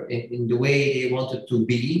lighter in the way they wanted to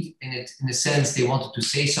be. In a sense, they wanted to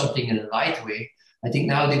say something in a light way. I think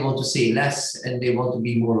now they want to say less, and they want to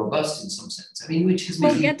be more robust in some sense. I mean, which is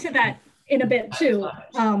we'll get to that in a bit too.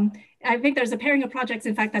 I think there's a pairing of projects,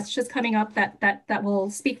 in fact, that's just coming up that will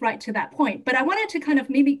speak right to that point. But I wanted to kind of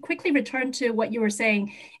maybe quickly return to what you were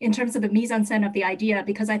saying in terms of the mise-en-scène of the idea,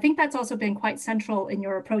 because I think that's also been quite central in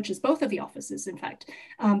your approaches, both of the offices, in fact,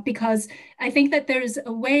 because I think that there's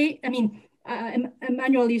a way, I mean,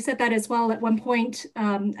 Emanuel, you said that as well at one point,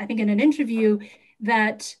 I think in an interview,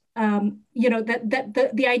 that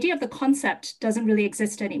the idea of the concept doesn't really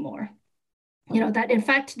exist anymore. That in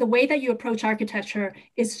fact, the way that you approach architecture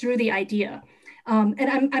is through the idea.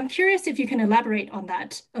 And I'm curious if you can elaborate on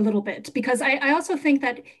that a little bit, because I also think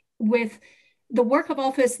that with the work of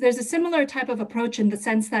office, there's a similar type of approach in the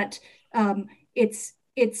sense that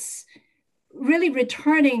it's really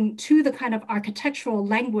returning to the kind of architectural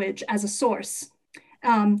language as a source.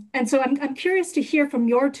 And so I'm curious to hear from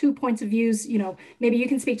your 2 points of views, maybe you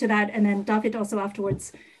can speak to that, and then David also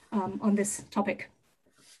afterwards on this topic.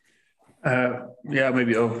 Yeah,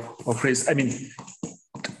 maybe, or Chris, I mean,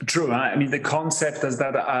 true. I mean, the concept is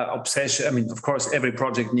that obsession. I mean, of course, every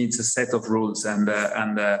project needs a set of rules, and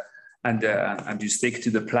you stick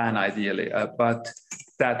to the plan ideally. But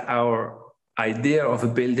that our idea of a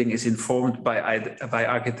building is informed by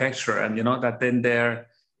architecture, and that then there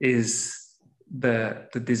is the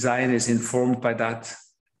design is informed by that.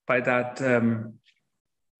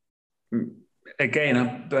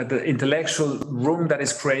 Again, the intellectual room that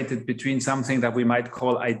is created between something that we might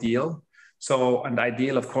call ideal. So, and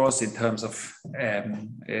ideal, of course, in terms of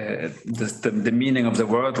the meaning of the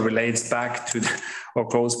word relates back to or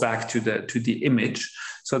goes back to the image.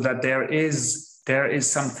 So that there is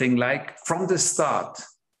something like from the start,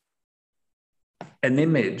 an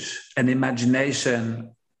image, an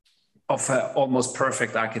imagination of almost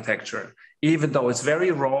perfect architecture. Even though it's very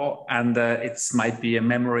raw and it might be a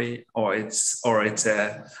memory or it's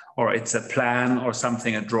a plan or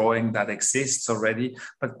something, a drawing that exists already.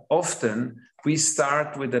 But often we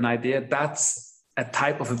start with an idea that's a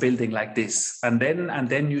type of a building like this, and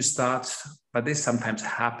then you start. But this sometimes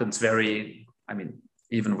happens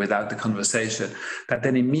even without the conversation, that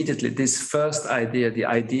then immediately this first idea, the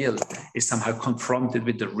ideal, is somehow confronted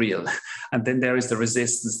with the real. And then there is the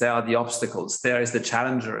resistance, there are the obstacles, there is the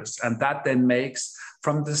challengers. And that then makes,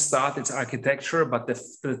 from the start, it's architecture, but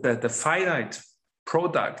the finite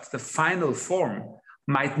product, the final form,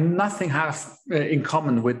 might nothing have in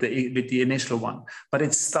common with the initial one, but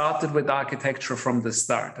it started with architecture from the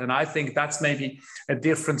start. And I think that's maybe a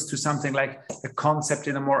difference to something like a concept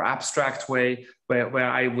in a more abstract way, where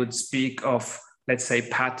I would speak of, let's say,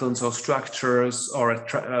 patterns or structures or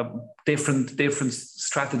different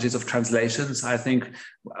strategies of translations. I think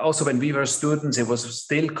also when we were students, it was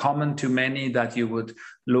still common to many that you would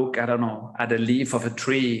look, I don't know, at a leaf of a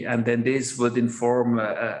tree, and then this would inform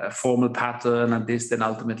a formal pattern, and this then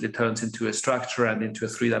ultimately turns into a structure and into a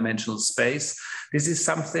three-dimensional space. This is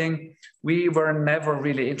something we were never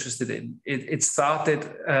really interested in. It started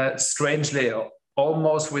strangely,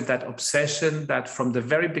 almost with that obsession that from the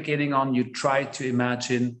very beginning on, you try to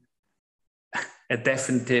imagine a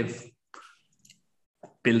definitive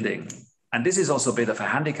building. And this is also a bit of a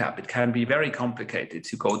handicap. It can be very complicated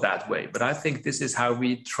to go that way. But I think this is how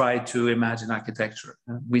we try to imagine architecture.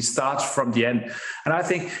 We start from the end. And I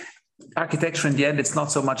think architecture in the end, it's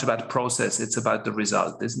not so much about the process, it's about the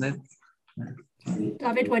result, isn't it?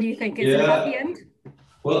 David, what do you think? Is it about the end?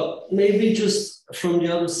 Well, maybe just from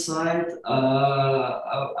the other side,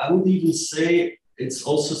 I would even say it's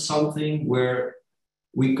also something where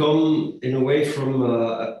we come in a way from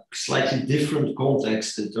a slightly different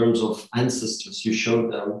context in terms of ancestors. You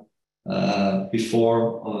showed them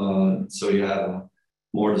before, so you have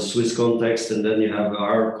more the Swiss context, and then you have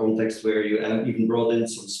our context where you have even brought in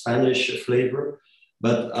some Spanish flavor.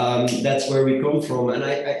 But that's where we come from, and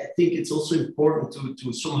I think it's also important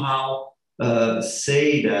to somehow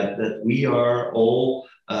say that we are all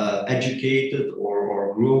educated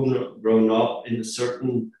or grown up in a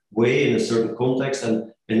certain way, in a certain context,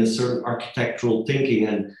 and in a certain architectural thinking.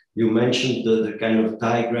 And you mentioned the kind of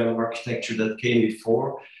diagram architecture that came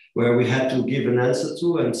before, where we had to give an answer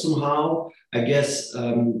to, and somehow, I guess,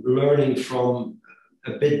 learning from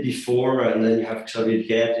a bit before, and then you have Xavier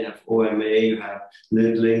Guet, you have OMA, you have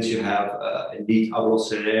Nidlings, you have indeed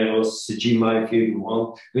Abrocereros, Sejima, if you even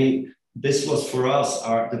want. I mean, this was for us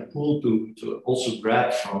the pool to also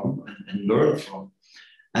grab from and learn from.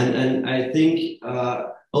 And I think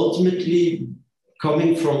ultimately,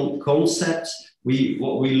 coming from concepts,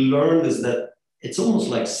 what we learned is that it's almost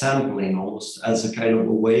like sampling, almost as a kind of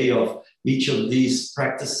a way of each of these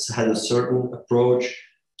practices had a certain approach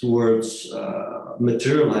towards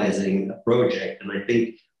materializing a project. And I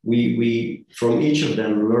think we from each of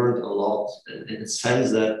them learned a lot in the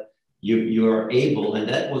sense that you are able, and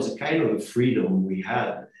that was a kind of a freedom we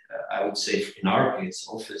had, I would say, in our case,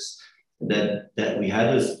 office, that we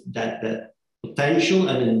had that potential,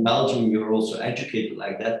 and in Belgium you're also educated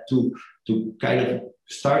like that to kind of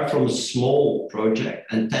start from a small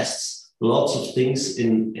project and test lots of things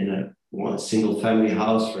in a single family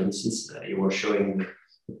house, for instance. You were showing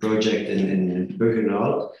the project in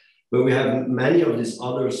Burgenhout, but we have many of these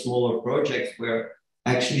other smaller projects where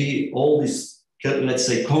actually all these, let's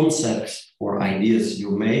say, concepts or ideas you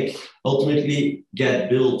make ultimately get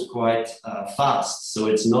built quite fast. So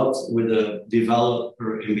it's not with a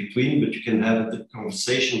developer in between, but you can have the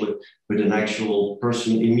conversation with an actual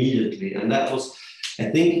person immediately. And that was, I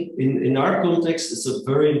think, in our context, it's a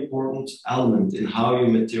very important element in how you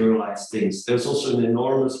materialize things. There's also an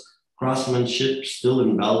enormous craftsmanship still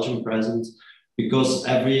in Belgium present, because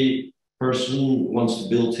every person wants to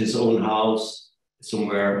build his own house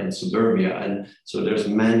somewhere in suburbia. And so there's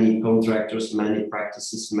many contractors, many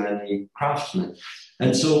practices, many craftsmen.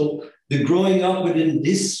 And so the growing up within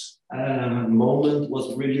this moment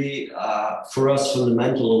was really, for us,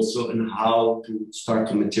 fundamental also in how to start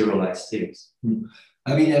to materialize things.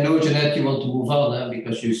 I mean, I know, Jeanette, you want to move on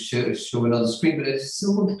because you show another screen, but I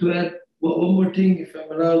still wanted to add one more thing, if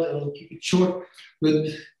I'm allowed. I'll keep it short. But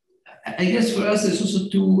I guess for us, there's also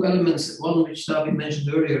two elements. One which David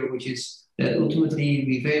mentioned earlier, which is that ultimately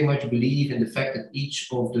we very much believe in the fact that each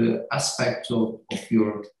of the aspects of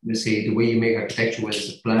your, let's say, the way you make architecture, whether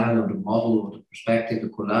it's a plan or the model or the perspective, the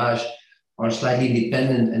collage, are slightly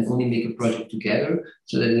independent and only make a project together.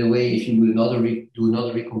 So that in a way, if you will do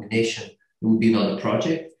another recombination, it will be another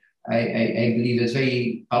project. I believe that's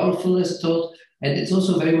very powerful as a thought. And it's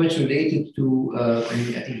also very much related to,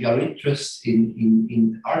 I think, our interest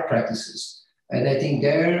in art practices. And I think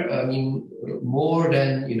there, I mean, more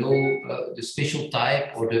than, the spatial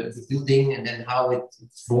type or the building and then how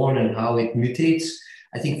it's born and how it mutates,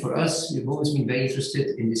 I think for us, we've always been very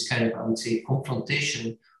interested in this kind of, I would say,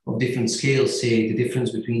 confrontation of different scales, say the difference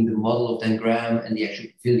between the model of Dan Graham and the actual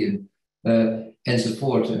pavilion, and so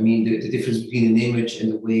forth. I mean, the difference between an image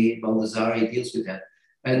and the way Baldassare deals with that.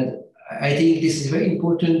 And I think this is a very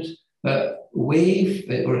important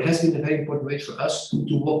way, or has been a very important way for us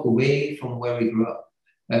to walk away from where we grew up.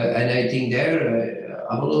 And I think there,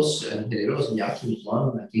 Avalos and Hederos and Jakob's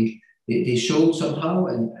one, I think they showed somehow,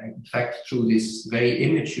 and in fact, through this very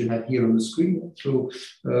image you have here on the screen, through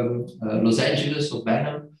Los Angeles or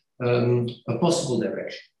Banham, a possible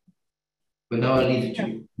direction. But now I'll leave it to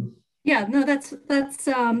you. Yeah, no,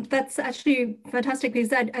 that's actually fantastic,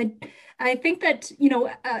 because I think that,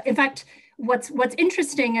 in fact, what's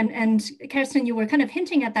interesting, and Kersten, you were kind of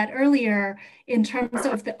hinting at that earlier in terms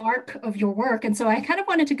of the arc of your work. And so I kind of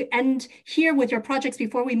wanted to end here with your projects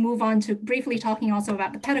before we move on to briefly talking also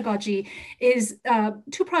about the pedagogy, is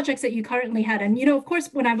two projects that you currently had. And, of course,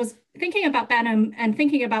 when I was thinking about Banham and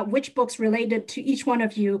thinking about which books related to each one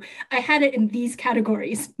of you, I had it in these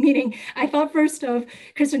categories, meaning I thought first of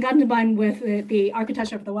Christ Gantenbein with the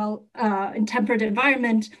architecture of the well-tempered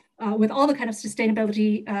environment, with all the kind of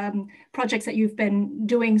sustainability projects that you've been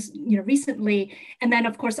doing, recently, and then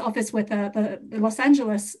of course Office with the Los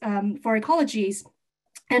Angeles for ecologies,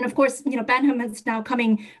 and of course Banham is now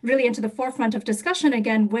coming really into the forefront of discussion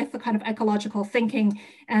again with the kind of ecological thinking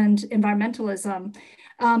and environmentalism.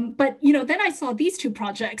 But then I saw these two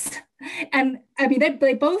projects, and I mean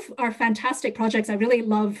they both are fantastic projects. I really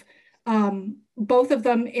love both of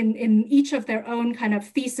them in each of their own kind of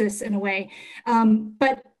thesis in a way,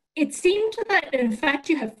 but it seemed that, in fact,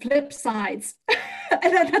 you have flip sides.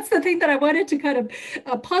 And that's the thing that I wanted to kind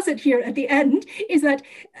of posit here at the end, is that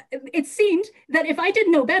it seemed that if I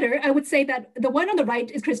didn't know better, I would say that the one on the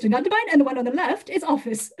right is Christ Gantenbein and the one on the left is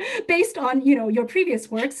Office, based on, your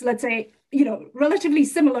previous works, let's say, relatively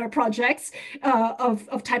similar projects of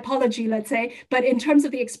typology, let's say, but in terms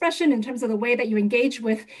of the expression, in terms of the way that you engage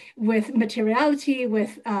with materiality,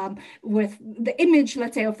 with the image,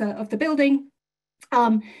 let's say, of the building.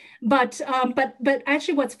 But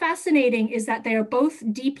actually what's fascinating is that they are both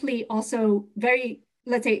deeply also very,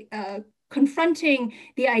 let's say, confronting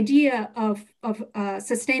the idea of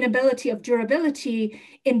sustainability, of durability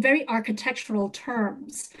in very architectural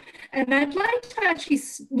terms. And I'd like to actually,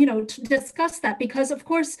 to discuss that, because of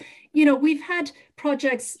course, we've had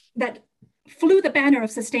projects that flew the banner of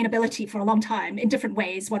sustainability for a long time in different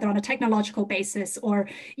ways, whether on a technological basis or,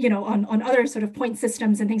 on other sort of point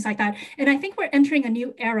systems and things like that. And I think we're entering a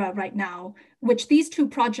new era right now, which these two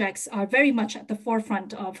projects are very much at the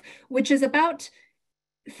forefront of, which is about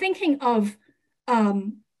thinking of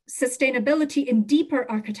sustainability in deeper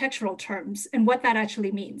architectural terms and what that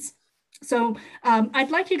actually means. So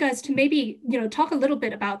I'd like you guys to maybe, talk a little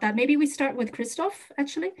bit about that. Maybe we start with Christoph,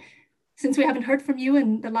 actually, since we haven't heard from you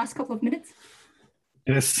in the last couple of minutes.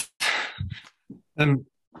 Yes.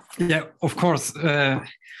 Yeah, of course, the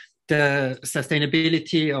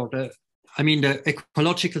sustainability or the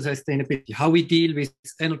ecological sustainability, how we deal with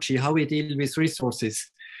energy, how we deal with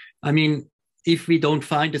resources. I mean, if we don't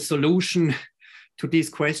find a solution to these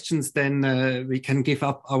questions, then we can give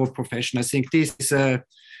up our profession. I think this is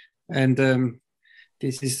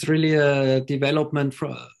this is really a development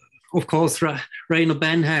from, of course, Rainer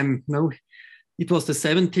Benham. It was the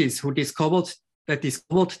 70s who discovered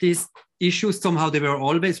these issues. Somehow they were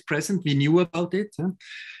always present. We knew about it.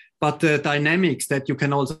 But the dynamics that you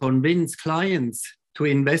can also convince clients to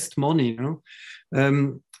invest money,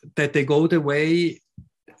 that they go the way,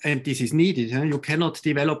 and this is needed. You cannot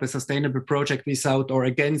develop a sustainable project without or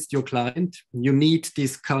against your client. You need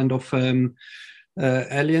this kind of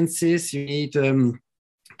alliances. You need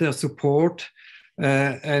their support.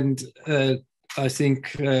 And I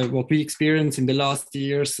think what we experienced in the last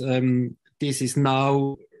years, this is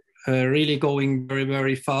now really going very,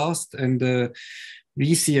 very fast. And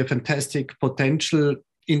we see a fantastic potential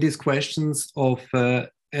in these questions of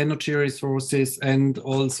energy resources and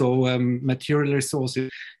also material resources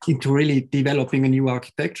into really developing a new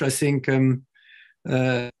architecture. I think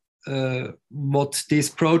what this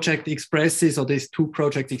project expresses, or these two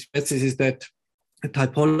projects expresses, is that a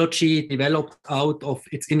typology developed out of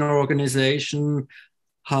its inner organization,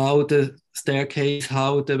 how the staircase,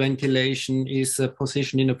 how the ventilation is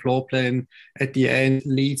positioned in a floor plan at the end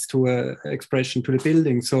leads to an expression to the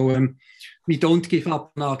building. So we don't give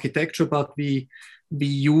up on architecture, but we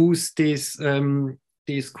use these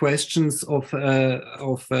questions of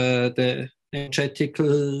the energetical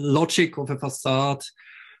logic of a facade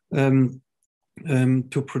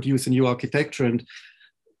to produce a new architecture. And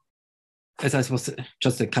as I was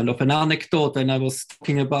just a kind of an anecdote when I was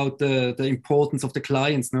talking about the importance of the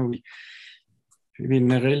clients. Now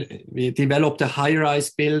we developed a high-rise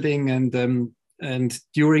building, and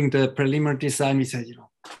during the preliminary design we said,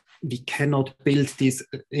 we cannot build this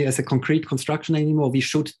as a concrete construction anymore. We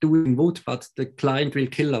should do it in wood, but the client will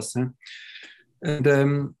kill us.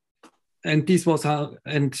 And this was how,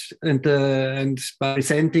 and by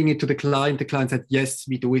presenting it to the client said, yes,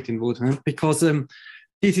 we do it in wood, because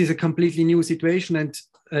this is a completely new situation,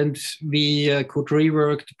 and we could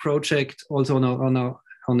rework the project also on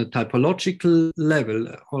a typological level,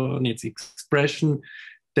 on its expression,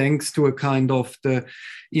 thanks to a kind of the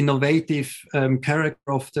innovative character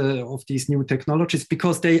of these new technologies,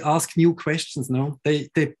 because they ask new questions. No, they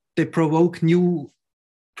provoke new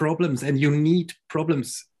problems, and you need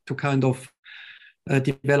problems to kind of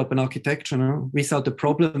develop an architecture. No? Without the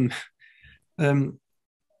problem,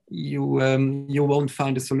 you won't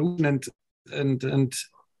find a solution.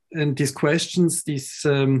 And these questions, they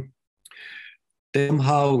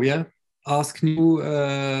somehow ask new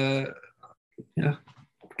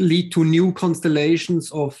lead to new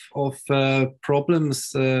constellations of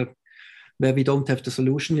problems where we don't have the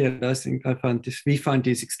solution yet. We find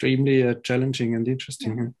this extremely challenging and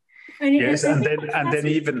interesting. Yes, and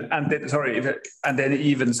then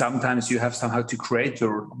even sometimes you have somehow to create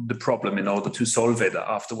the problem in order to solve it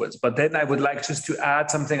afterwards. But then I would like just to add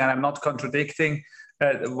something, and I'm not contradicting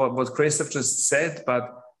what Christoph just said, but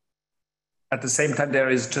at the same time there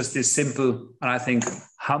is just this simple and I think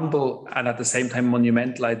humble and at the same time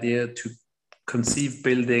monumental idea to conceive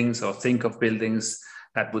buildings or think of buildings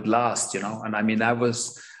that would last, And I mean,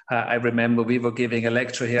 I remember we were giving a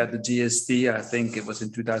lecture here at the GSD, I think it was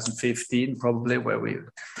in 2015 probably,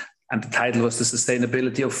 and the title was The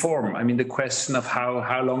Sustainability of Form. I mean, the question of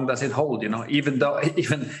how long does it hold, even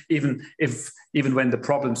when the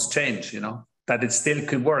problems change, that it still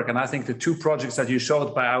could work. And I think the two projects that you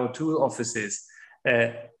showed by our two offices,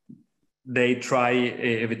 they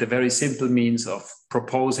try with a very simple means of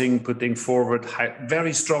putting forward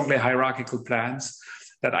very strongly hierarchical plans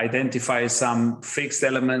that identify some fixed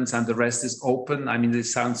elements and the rest is open. I mean,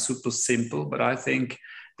 this sounds super simple, but I think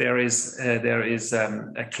there is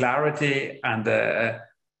a clarity and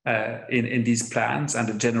in these plans and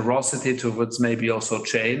a generosity towards maybe also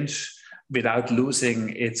change without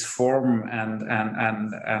losing its form and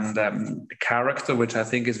character, which I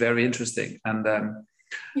think is very interesting.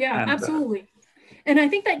 Absolutely. And I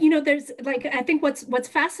think that there's I think what's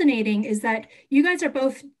fascinating is that you guys are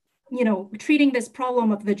both treating this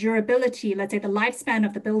problem of the durability, let's say the lifespan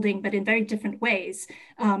of the building, but in very different ways.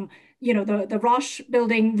 The Roche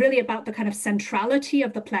building really about the kind of centrality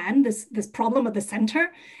of the plan, this problem of the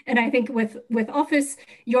center. And I think with Office,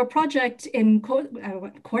 your project in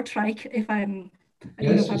Kortrijk, if I'm I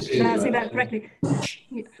don't know if I'm pronouncing that correctly,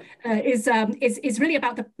 is really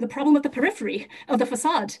about the problem of the periphery of the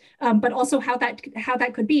facade, but also how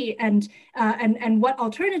that could be, and what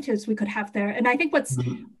alternatives we could have there. And I think what's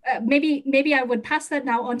maybe I would pass that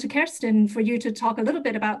now on to Kersten for you to talk a little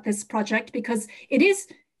bit about this project, because it is,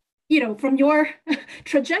 from your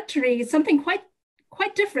trajectory, something quite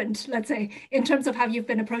different, let's say, in terms of how you've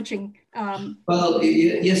been approaching. Well,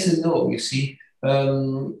 yes and no. You see.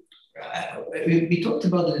 We talked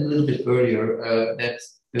about it a little bit earlier, that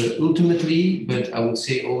ultimately, but I would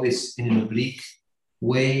say always in an oblique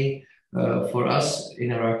way, for us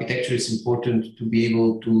in our architecture, it's important to be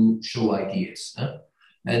able to show ideas.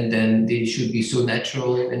 And then they should be so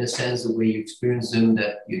natural in a sense, the way you experience them,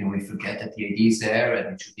 that we forget that the idea is there,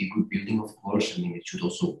 and it should be a good building, of course. I mean, it should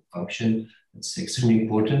also function. That's extremely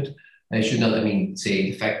important. I should not,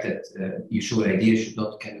 say the fact that you show an idea should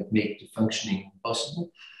not kind of make the functioning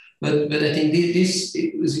possible. But I think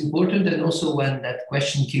it was important, and also when that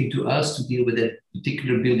question came to us to deal with that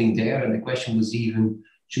particular building there, and the question was even,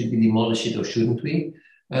 should we demolish it or shouldn't we?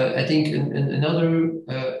 I think another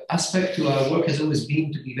aspect to our work has always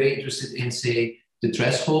been to be very interested in, say, the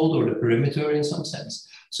threshold or the perimeter in some sense.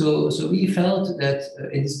 So we felt that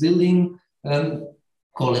in this building,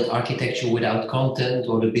 call it architecture without content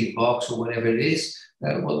or the big box or whatever it is,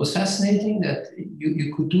 what was fascinating that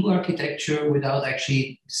you could do architecture without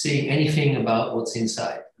actually saying anything about what's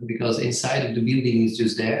inside, because inside of the building is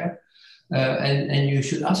just there. And you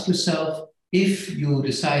should ask yourself, if you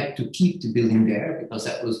decide to keep the building there, because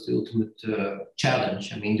that was the ultimate challenge.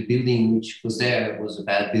 The building which was there was a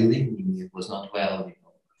bad building. It was not well,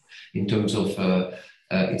 in terms of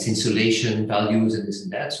its insulation values and this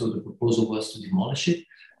and that. So the proposal was to demolish it.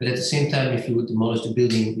 But at the same time, if you would demolish the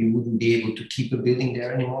building, you wouldn't be able to keep a building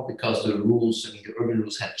there anymore, because the rules, the urban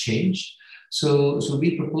rules had changed. So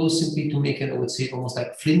we proposed simply to make it, I would say, almost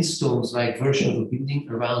like Flintstones-like version of a building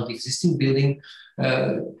around the existing building,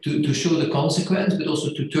 to show the consequence, but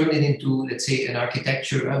also to turn it into, let's say, an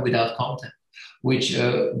architecture without content, which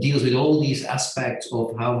deals with all these aspects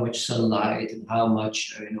of how much sunlight and how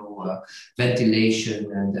much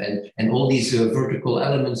ventilation and all these vertical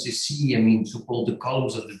elements you see. So-called the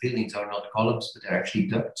columns of the buildings are not columns, but they're actually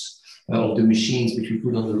ducts of the machines which we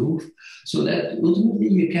put on the roof. So that ultimately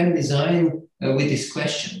you can design with this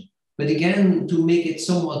question, but again, to make it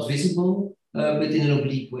somewhat visible, but in an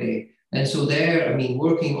oblique way. And so there,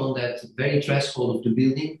 working on that very threshold of the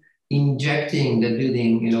building, injecting the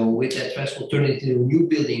building, with that threshold, turn it into a new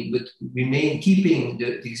building, but keeping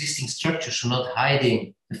the existing structure, so not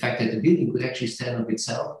hiding the fact that the building could actually stand on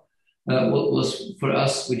itself, what was for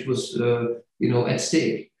us, which was, at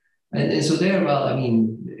stake. And so there,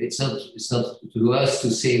 it's not to us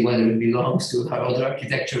to say whether it belongs to our other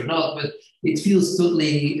architecture or not, but it feels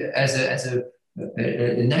totally as a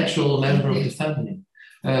natural member of the family.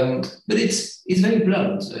 But it's very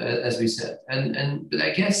blunt, as we said, but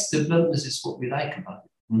I guess the bluntness is what we like about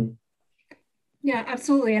it. Yeah,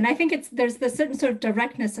 absolutely. And I think there's this certain sort of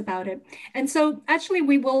directness about it. And so actually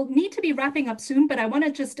we will need to be wrapping up soon, but I want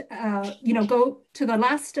to just, go to the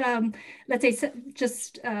last, let's say,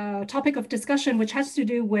 just topic of discussion, which has to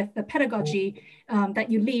do with the pedagogy that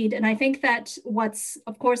you lead. And I think that what's,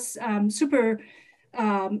 of course, super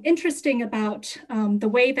interesting about the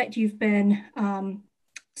way that you've been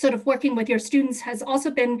sort of working with your students has also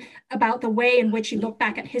been about the way in which you look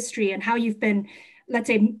back at history and how you've been, let's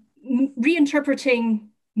say, reinterpreting,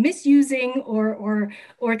 misusing, or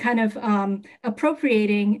kind of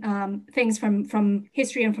appropriating things from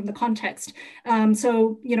history and from the context.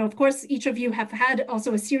 So, of course, each of you have had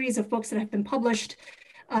also a series of books that have been published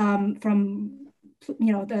from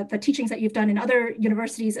the teachings that you've done in other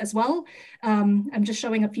universities as well. I'm just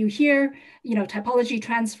showing a few here, typology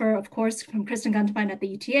transfer, of course, from Christoph Gantenbein at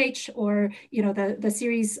the ETH, or, the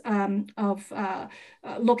series of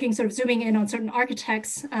looking, sort of zooming in on certain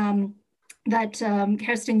architects that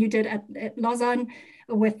Kersten, you did at Lausanne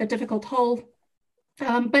with the difficult hull.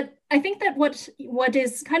 But I think that what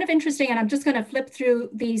is kind of interesting, and I'm just going to flip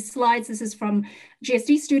through these slides. This is from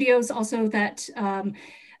GSD Studios, also that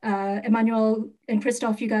Emanuel and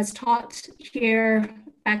Christoph, you guys taught here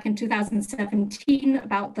back in 2017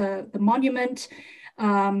 about the monument,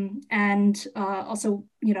 and also,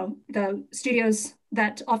 the studios,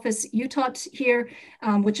 that office you taught here,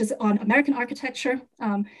 which is on American architecture,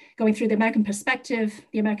 going through the American perspective,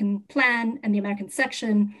 the American plan, and the American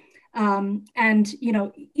section. And,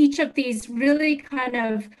 each of these really kind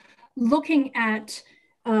of looking at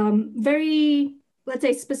very, let's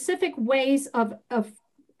say, specific ways of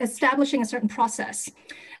establishing a certain process.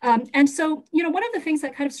 And so, one of the things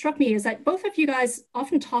that kind of struck me is that both of you guys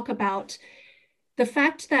often talk about the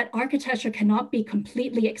fact that architecture cannot be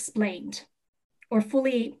completely explained or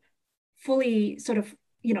fully sort of,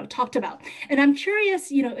 talked about. And I'm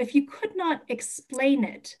curious, if you could not explain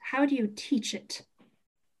it, how do you teach it?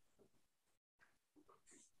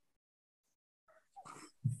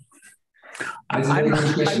 I'm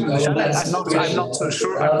not so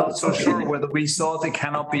sure. I'm not so sure whether we thought it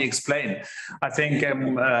cannot be explained. I think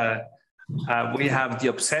we have the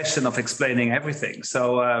obsession of explaining everything. So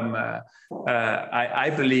I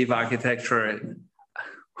believe architecture,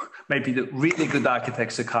 maybe the really good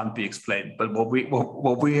architecture can't be explained. But what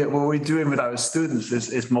we're doing with our students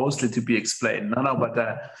is mostly to be explained. But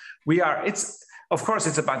of course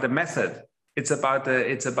it's about the method. It's about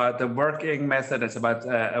the working method. It's about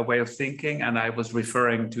a way of thinking. And I was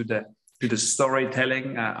referring to the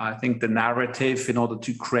storytelling. I think the narrative in order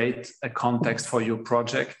to create a context for your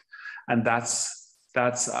project. And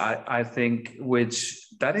I think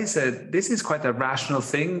this is quite a rational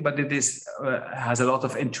thing, but it has a lot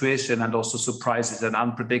of intuition and also surprises and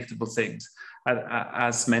unpredictable things.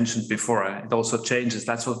 As mentioned before, it also changes.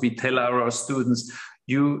 That's what we tell our students.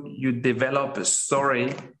 You develop a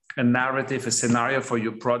story, a narrative, a scenario for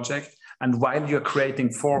your project. And while you're creating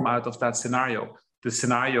form out of that scenario, the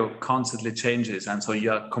scenario constantly changes. And so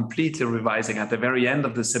you're completely revising. At the very end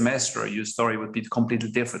of the semester, your story would be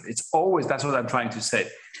completely different. That's what I'm trying to say.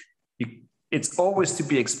 It's always to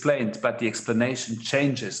be explained, but the explanation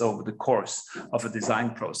changes over the course of a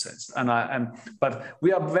design process. But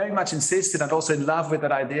we are very much insisted and also in love with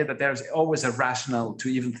that idea that there's always a rationale to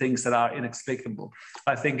even things that are inexplicable.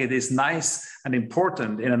 I think it is nice and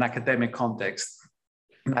important in an academic context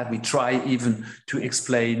that we try even to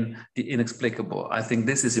explain the inexplicable. I think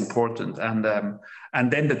this is important.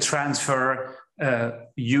 And then the transfer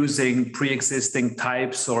using pre-existing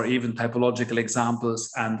types or even typological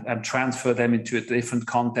examples and transfer them into a different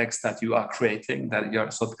context that you are creating.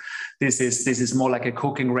 So this is more like a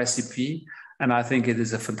cooking recipe. And I think it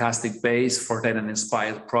is a fantastic base for then an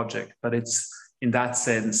inspired project. But it's in that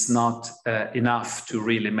sense not enough to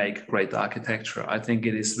really make great architecture. I think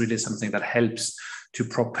it is really something that helps to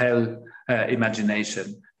propel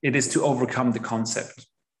imagination. It is to overcome the concept.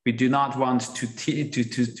 We do not want to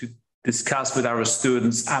discuss with our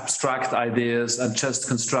students abstract ideas and just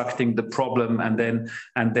constructing the problem and then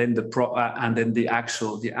the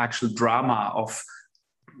actual drama of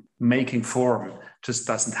making form just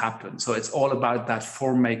doesn't happen. So it's all about that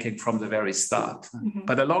form making from the very start,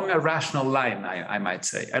 but along a rational line, I might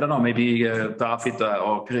say. I don't know, maybe David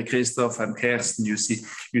or Christoph and Kersten, you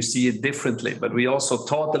see it differently, but we also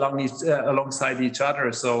taught alongside each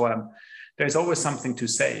other. So there's always something to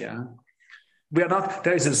say.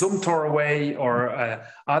 There is a Zumthor way or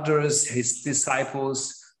others, his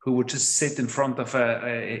disciples, who would just sit in front of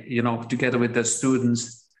together with the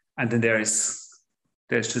students, and then there's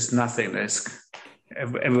just nothing. There's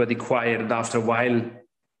everybody quiet, and after a while,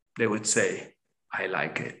 they would say, "I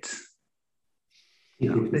like it."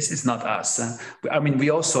 This is not us. I mean, we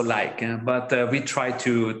also like, but we try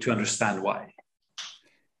to understand why.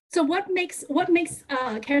 So what makes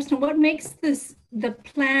Kersten? What makes the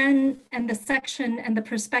plan and the section and the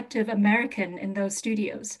perspective American in those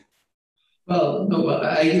studios? Well, no,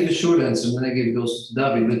 I give a short answer, and then I give it also to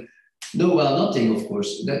David. But no, nothing, of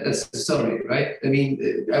course. That's the story, right? I mean,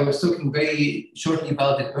 I was talking very shortly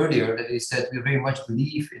about it earlier, that is that we very much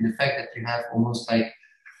believe in the fact that you have almost like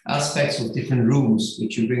aspects of different rooms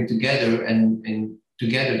which you bring together, and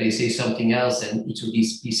together they say something else, and each of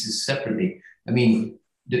these pieces separately. I mean,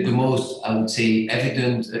 the most, I would say,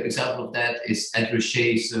 evident example of that is Ed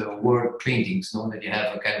Richet's word paintings, that you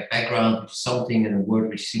have a kind of background, which is something, and a word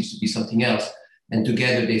which seems to be something else. And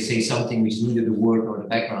together they say something which is neither the word nor the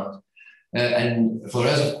background. And for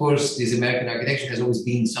us, of course, this American architecture has always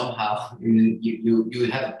been somehow, you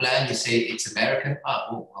have a plan, you say it's American,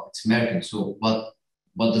 it's American, so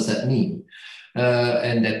what does that mean?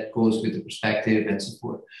 And that goes with the perspective and so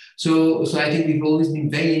forth. So I think we've always been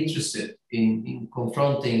very interested in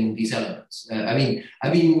confronting these elements.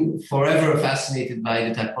 I've been forever fascinated by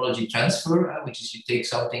the typology transfer, which is you take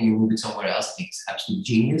something, you move it somewhere else. I think it's absolute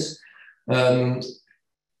genius.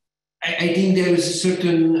 I think there is a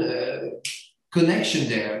certain connection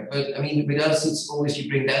there, but I mean, with us, it's always you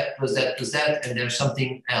bring that plus that plus that, and there's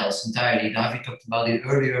something else entirely. David talked about it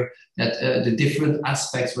earlier, that the different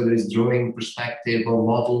aspects, whether it's drawing, perspective, or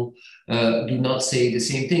model, do not say the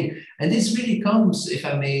same thing. And this really comes, if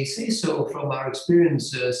I may say so, from our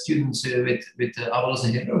experience, students with Avalos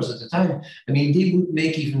and Heroes at the time. I mean, they would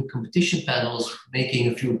make even competition panels, making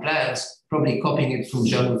a few plans, probably copying it from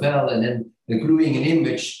Jean Nouvel, and then gluing an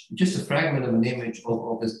image, just a fragment of an image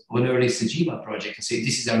of an early Sejima project and say,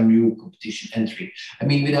 this is our new competition entry. I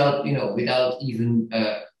mean, without, without even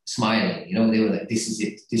smiling, they were like, this is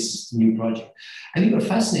it, this is the new project. And we were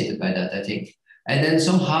fascinated by that, I think. And then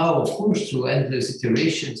somehow, of course, through endless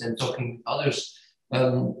iterations and talking with others,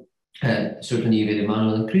 certainly with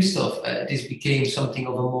Emanuel and Christoph, this became something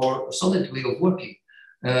of a more solid way of working.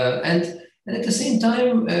 And at the same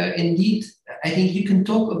time, indeed, I think you can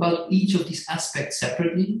talk about each of these aspects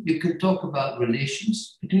separately. You can talk about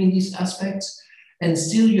relations between these aspects, and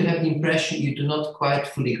still you have the impression you do not quite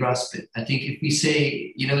fully grasp it. I think if we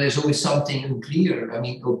say, there's always something unclear,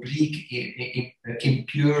 oblique,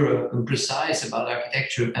 impure, imprecise about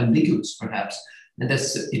architecture, ambiguous perhaps, and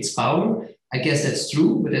that's its power. I guess that's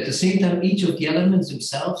true, but at the same time, each of the elements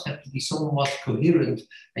themselves have to be somewhat coherent,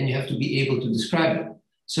 and you have to be able to describe them.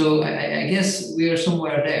 So I guess we are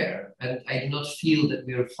somewhere there, and I do not feel that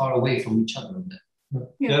we are far away from each other on that.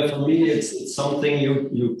 Yeah, for me, it's something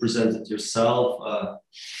you presented yourself.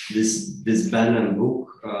 This Benham book,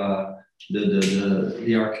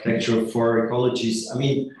 the architecture of four ecologies. I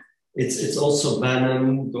mean, it's also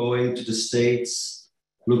Benham going to the States,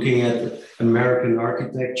 looking at American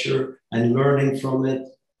architecture and learning from it,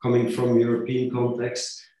 coming from European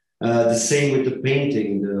context. The same with the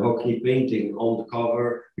painting, the Hockney painting on the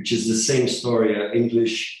cover, which is the same story. An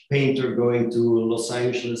English painter going to Los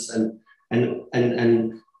Angeles and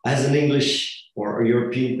as an English or a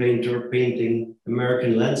European painter painting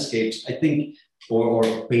American landscapes, I think,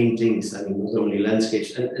 or paintings, I mean, not only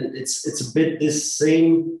landscapes. And it's a bit this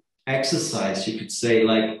same exercise, you could say,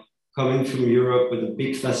 like coming from Europe with a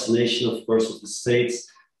big fascination, of course, of the States,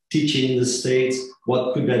 teaching in the States,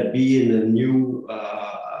 what could that be in a new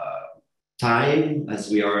time as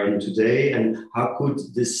we are in today, and how could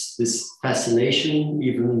this fascination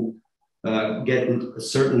even get a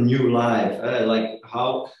certain new life, like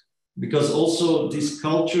how, because also these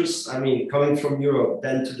cultures, I mean, coming from Europe,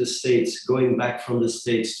 then to the States, going back from the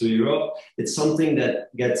States to Europe, it's something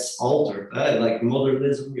that gets altered, like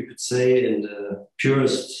modernism, you could say, in the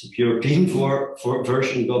purest European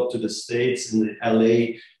version got to the States, in the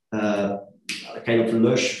LA, kind of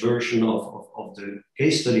lush version of the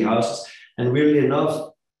case study houses. And weirdly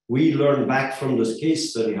enough, we learn back from those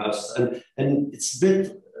case study houses, and it's a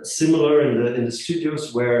bit similar in the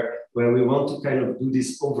studios where we want to kind of do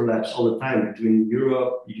these overlaps all the time between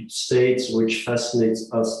Europe, States, which fascinates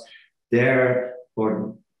us there,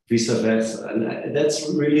 or vice versa. And that's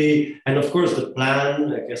really, and of course the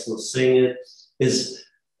plan, I guess not saying it, is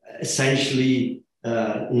essentially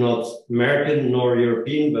not American nor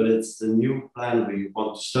European, but it's the new plan we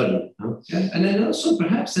want to study. Huh? Yeah, and then also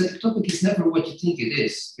perhaps that the topic is never what you think it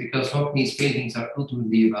is, because Hockney's paintings are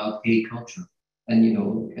ultimately about gay culture. And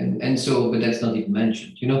and so, but that's not even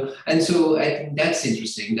mentioned, And so I think that's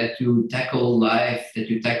interesting that you tackle life, that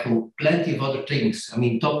you tackle plenty of other things. I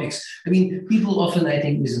mean, topics. I mean, people often, I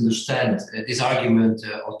think, misunderstand this argument,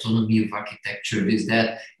 autonomy of architecture, is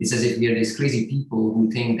that it's as if we are these crazy people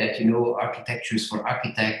who think that, architecture is for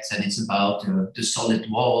architects and it's about the solid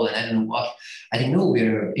wall and I don't know what. I think, no,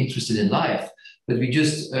 we're interested in life. But we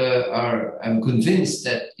just I'm convinced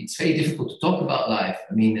that it's very difficult to talk about life.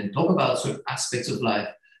 I mean, and talk about certain aspects of life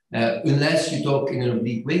unless you talk in an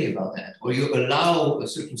oblique way about that, or you allow a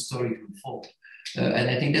certain story to unfold. And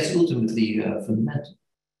I think that's ultimately fundamental.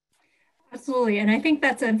 Absolutely. And I think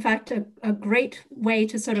that's, in fact, a great way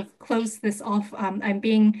to sort of close this off. I'm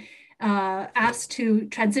being asked to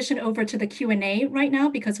transition over to the Q&A right now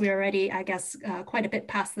because we're already, I guess, quite a bit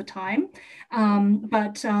past the time.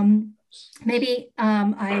 Maybe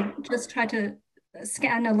I just try to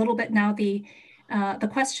scan a little bit now the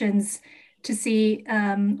questions to see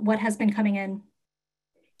what has been coming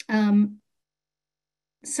in.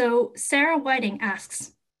 So Sarah Whiting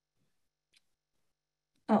asks,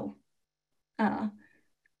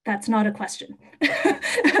 that's not a question.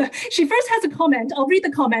 She first has a comment. I'll read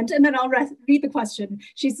the comment and then I'll read the question.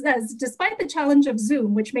 She says, despite the challenge of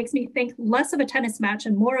Zoom, which makes me think less of a tennis match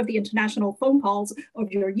and more of the international phone calls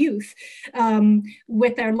of your youth,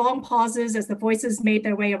 with their long pauses as the voices made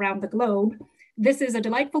their way around the globe, this is a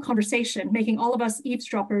delightful conversation, making all of us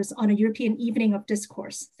eavesdroppers on a European evening of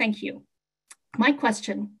discourse. Thank you. My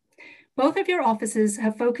question. Both of your offices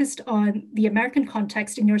have focused on the American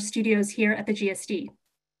context in your studios here at the GSD.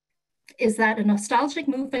 Is that a nostalgic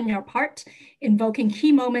move on your part, invoking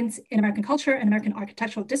key moments in American culture and American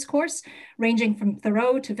architectural discourse, ranging from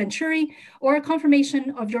Thoreau to Venturi, or a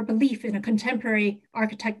confirmation of your belief in a contemporary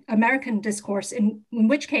American discourse, in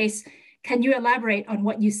which case, can you elaborate on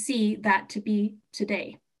what you see that to be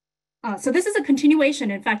today? So this is a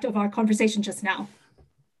continuation, in fact, of our conversation just now.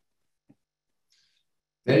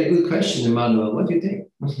 Very good question, Emanuel. What do you think?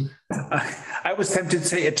 I was tempted to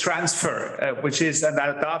say a transfer, which is, and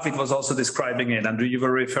David was also describing it, and you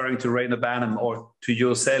were referring to Rainer Banham or to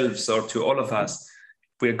yourselves or to all of us.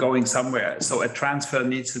 We're going somewhere. So a transfer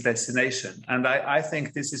needs a destination. And I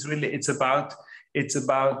think this is really, it's about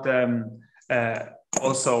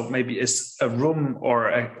also maybe a room or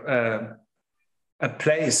a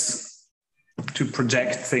place to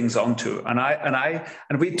project things onto,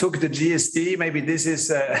 and we took the GSD. Maybe this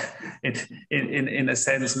is in a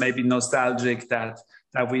sense maybe nostalgic that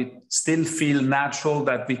we still feel natural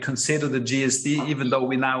that we consider the GSD, even though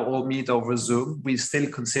we now all meet over Zoom, we still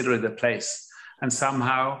consider it a place, and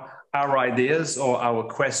somehow our ideas or our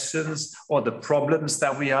questions or the problems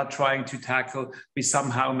that we are trying to tackle, we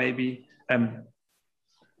somehow maybe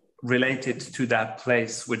related to that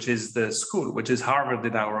place, which is the school, which is Harvard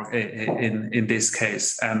in this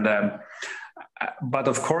case. And but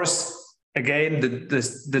of course, again,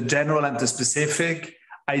 the general and the specific.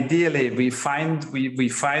 Ideally, we find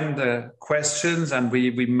the questions and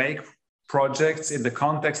we make projects in the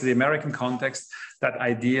context, the American context, that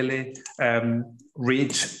ideally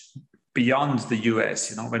reach beyond the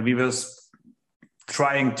US. You know, when we was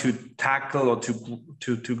trying to tackle or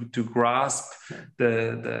to grasp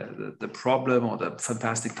the problem or the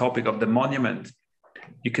fantastic topic of the monument,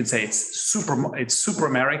 you can say it's super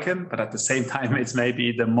American, but at the same time it's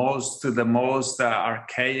maybe the most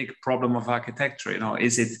archaic problem of architecture. You know,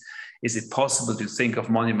 is it possible to think of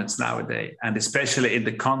monuments nowadays, and especially in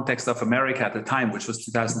the context of America at the time, which was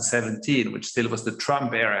 2017, which still was the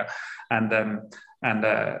Trump era, and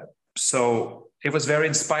so it was very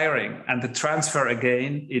inspiring. And the transfer,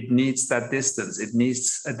 again, it needs that distance. It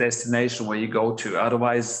needs a destination where you go to.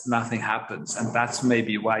 Otherwise, nothing happens. And that's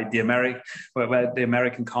maybe why the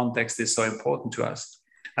American context is so important to us.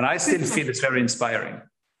 And I still feel it's very inspiring.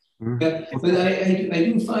 Yeah, but I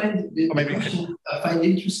do find the question I find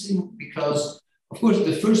interesting because, of course,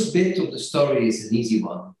 the first bit of the story is an easy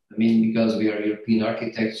one. I mean, because we are European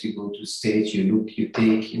architects, you go to stage, you look, you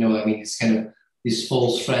take, you know, I mean, it's kind of these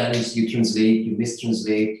false friends, you translate, you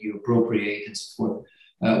mistranslate, you appropriate, and so forth,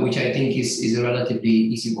 which I think is a relatively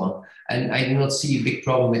easy one. And I do not see a big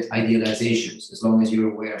problem with idealizations, as long as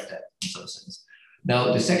you're aware of that in some sense.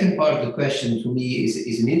 Now, the second part of the question to me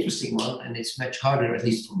is an interesting one, and it's much harder, at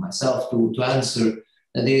least for myself, to answer.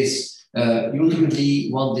 That is, you ultimately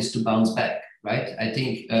want this to bounce back, right? I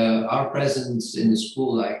think our presence in a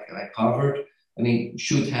school like Harvard, I mean,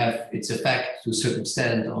 should have its effect to a certain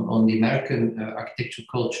extent on the American architectural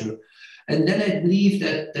culture. And then I believe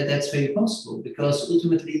that that's very possible, because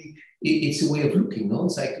ultimately it's a way of looking. No?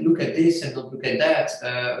 It's like, look at this and don't look at that.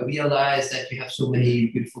 Realize that we have so many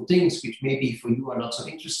beautiful things, which maybe for you are not so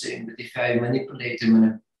interesting, but if I manipulate them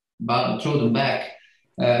and throw them back,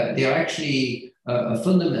 they are actually a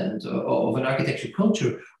fundament of an architectural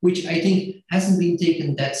culture, which I think hasn't been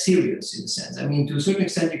taken that serious in a sense. I mean, to a certain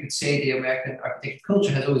extent, you could say the American architecture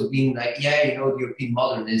culture has always been like, yeah, you know, the European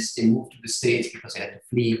modernists, they moved to the States because they had to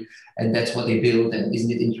flee, and that's what they built, and isn't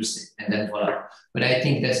it interesting? And then voila. But I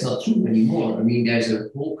think that's not true anymore. I mean, there's a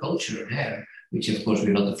whole culture there, which of course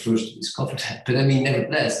we're not the first to discover that. But I mean,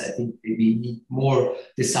 nevertheless, I think we need more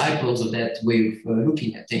disciples of that way of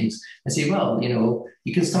looking at things and say, well, you know,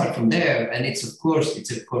 you can start from there. And it's, of course,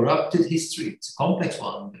 it's a corrupted history. It's a complex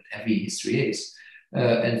one, but every history is.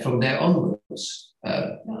 And from there onwards,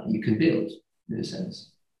 you can build, in a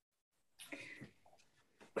sense.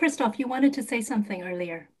 Christoph, you wanted to say something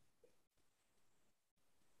earlier.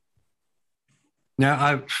 Yeah,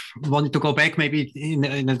 I wanted to go back maybe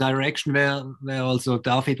in a direction where also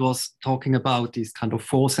David was talking about this kind of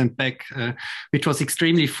force and back, which was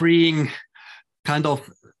extremely freeing, kind of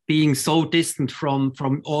being so distant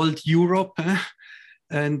from old Europe.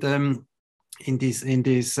 And in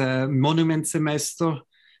this monument semester,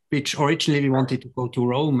 which originally we wanted to go to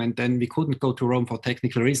Rome, and then we couldn't go to Rome for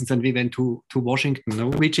technical reasons, and we went to Washington, no?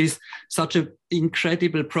 Which is such an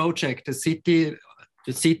incredible project, the city,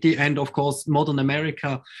 and of course modern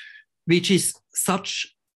America, which is such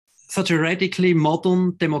a radically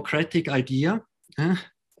modern democratic idea,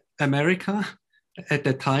 America at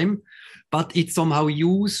the time, but it somehow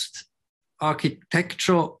used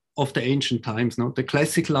architecture of the ancient times, no? The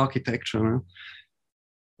classical architecture, no?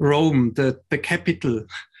 Rome, the capital,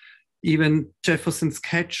 even Jefferson's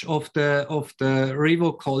sketch of the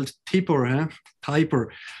river called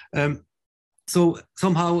Tiber. So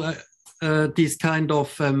somehow this kind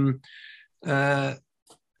of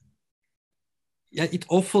it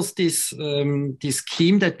offers this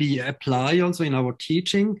scheme that we apply also in our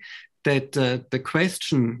teaching, that the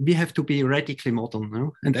question, we have to be radically modern,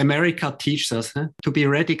 no? And America teaches us to be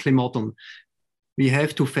radically modern. we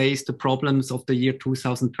have to face the problems of the year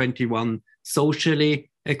 2021, socially,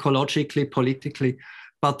 ecologically, politically.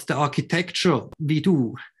 But the architecture we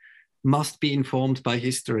do must be informed by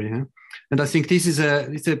history. Huh? And I think this is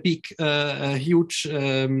a big, huge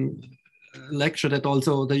lecture that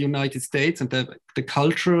also the United States and the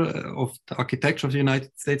culture of the architecture of the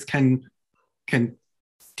United States can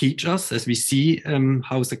teach us, as we see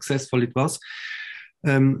how successful it was.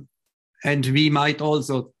 And we might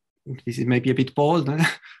also, this is maybe a bit bold,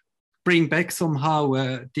 bring back somehow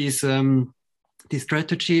this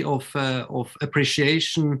strategy of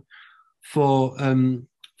appreciation for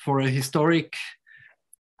a historic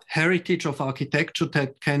heritage of architecture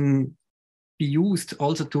that can be used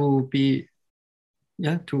also to be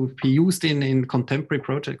used in contemporary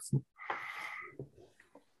projects.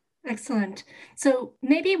 Excellent. So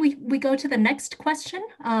maybe we go to the next question.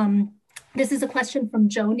 This is a question from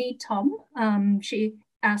Joni Tom. She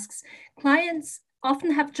asks, clients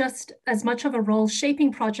often have just as much of a role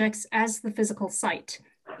shaping projects as the physical site.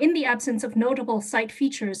 In the absence of notable site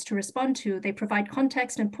features to respond to, they provide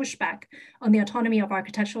context and pushback on the autonomy of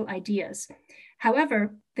architectural ideas.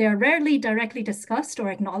 However, they are rarely directly discussed or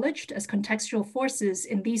acknowledged as contextual forces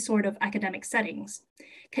in these sort of academic settings.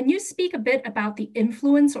 Can you speak a bit about the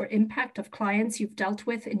influence or impact of clients you've dealt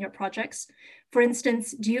with in your projects? For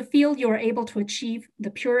instance, do you feel you are able to achieve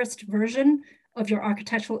the purest version of your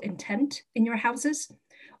architectural intent in your houses?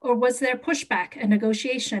 Or was there pushback and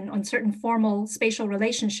negotiation on certain formal spatial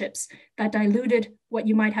relationships that diluted what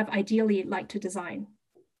you might have ideally liked to design?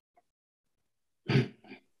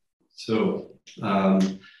 So,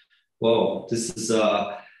 well, this is,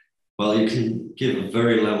 well, you can give a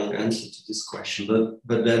very long answer to this question,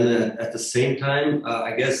 but then at the same time,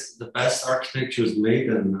 I guess the best architecture is made,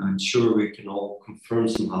 and I'm sure we can all confirm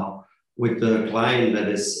somehow, with the client that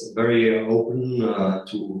is very open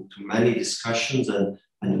to many discussions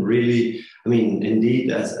and really, I mean,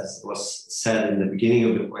 indeed, as was said in the beginning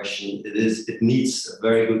of the question, it needs a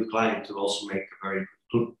very good client to also make a very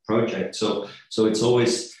good project. So it's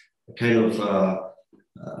always a kind of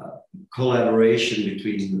collaboration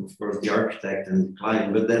between, of course, the architect and the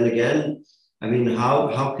client. But then again, I mean,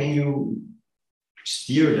 how can you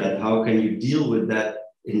steer that? How can you deal with that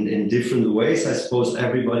in different ways? I suppose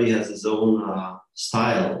everybody has his own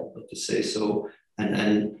style, to say so,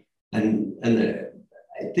 and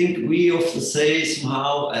I think we often say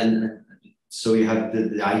somehow, and so you have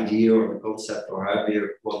the idea or the concept or however you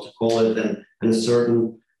want to call it, and a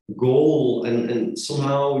certain goal, and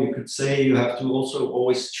somehow you could say you have to also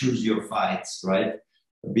always choose your fights, right?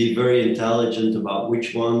 Be very intelligent about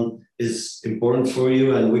which one is important for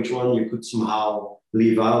you and which one you could somehow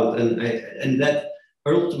leave out, and that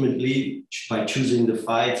ultimately by choosing the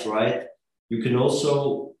fights, right, you can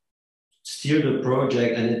also steer the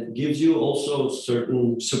project, and it gives you also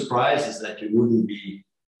certain surprises that you wouldn't be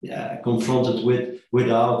confronted with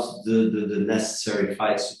without the necessary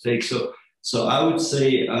fights to take. So I would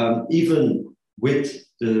say even with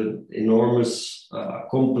the enormous,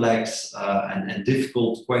 complex and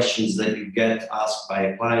difficult questions that you get asked by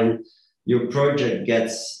a client, your project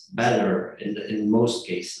gets better in most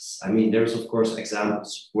cases. I mean, there's of course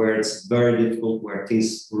examples where it's very difficult, where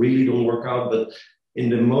things really don't work out, but in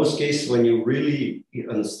the most cases, when you really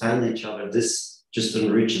understand each other, this just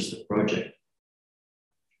enriches the project.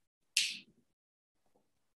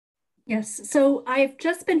 Yes, so I've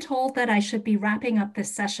just been told that I should be wrapping up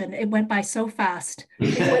this session. It went by so fast.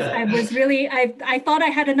 I thought I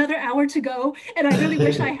had another hour to go, and I really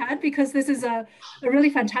wish I had, because this is a really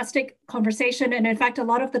fantastic conversation. And in fact, a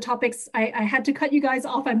lot of the topics, I had to cut you guys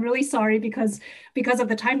off. I'm really sorry because of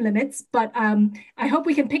the time limits, but I hope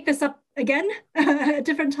we can pick this up again at a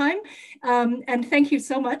different time. And thank you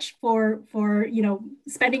so much for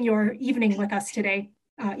spending your evening with us today.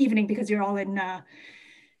 Evening, because you're all in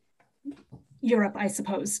Europe, I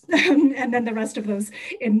suppose, and then the rest of those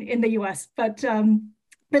in the US. But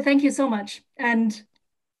thank you so much, and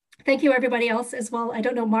thank you everybody else as well. I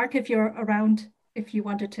don't know, Mark, if you're around, if you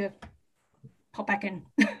wanted to pop back in.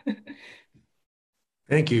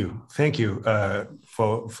 Thank you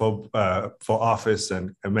for Office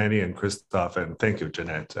and Manny and Christoph, and thank you,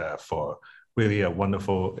 Jeanette, for really a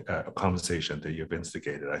wonderful conversation that you've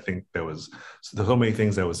instigated. I think there's so many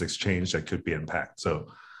things that was exchanged that could be unpacked. So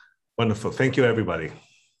wonderful. Thank you, everybody.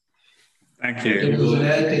 Thank you.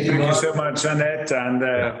 Thank you so much, Jeanette, and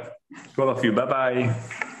to all of you. Bye-bye.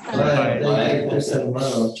 Bye. Bye.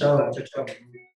 Ciao.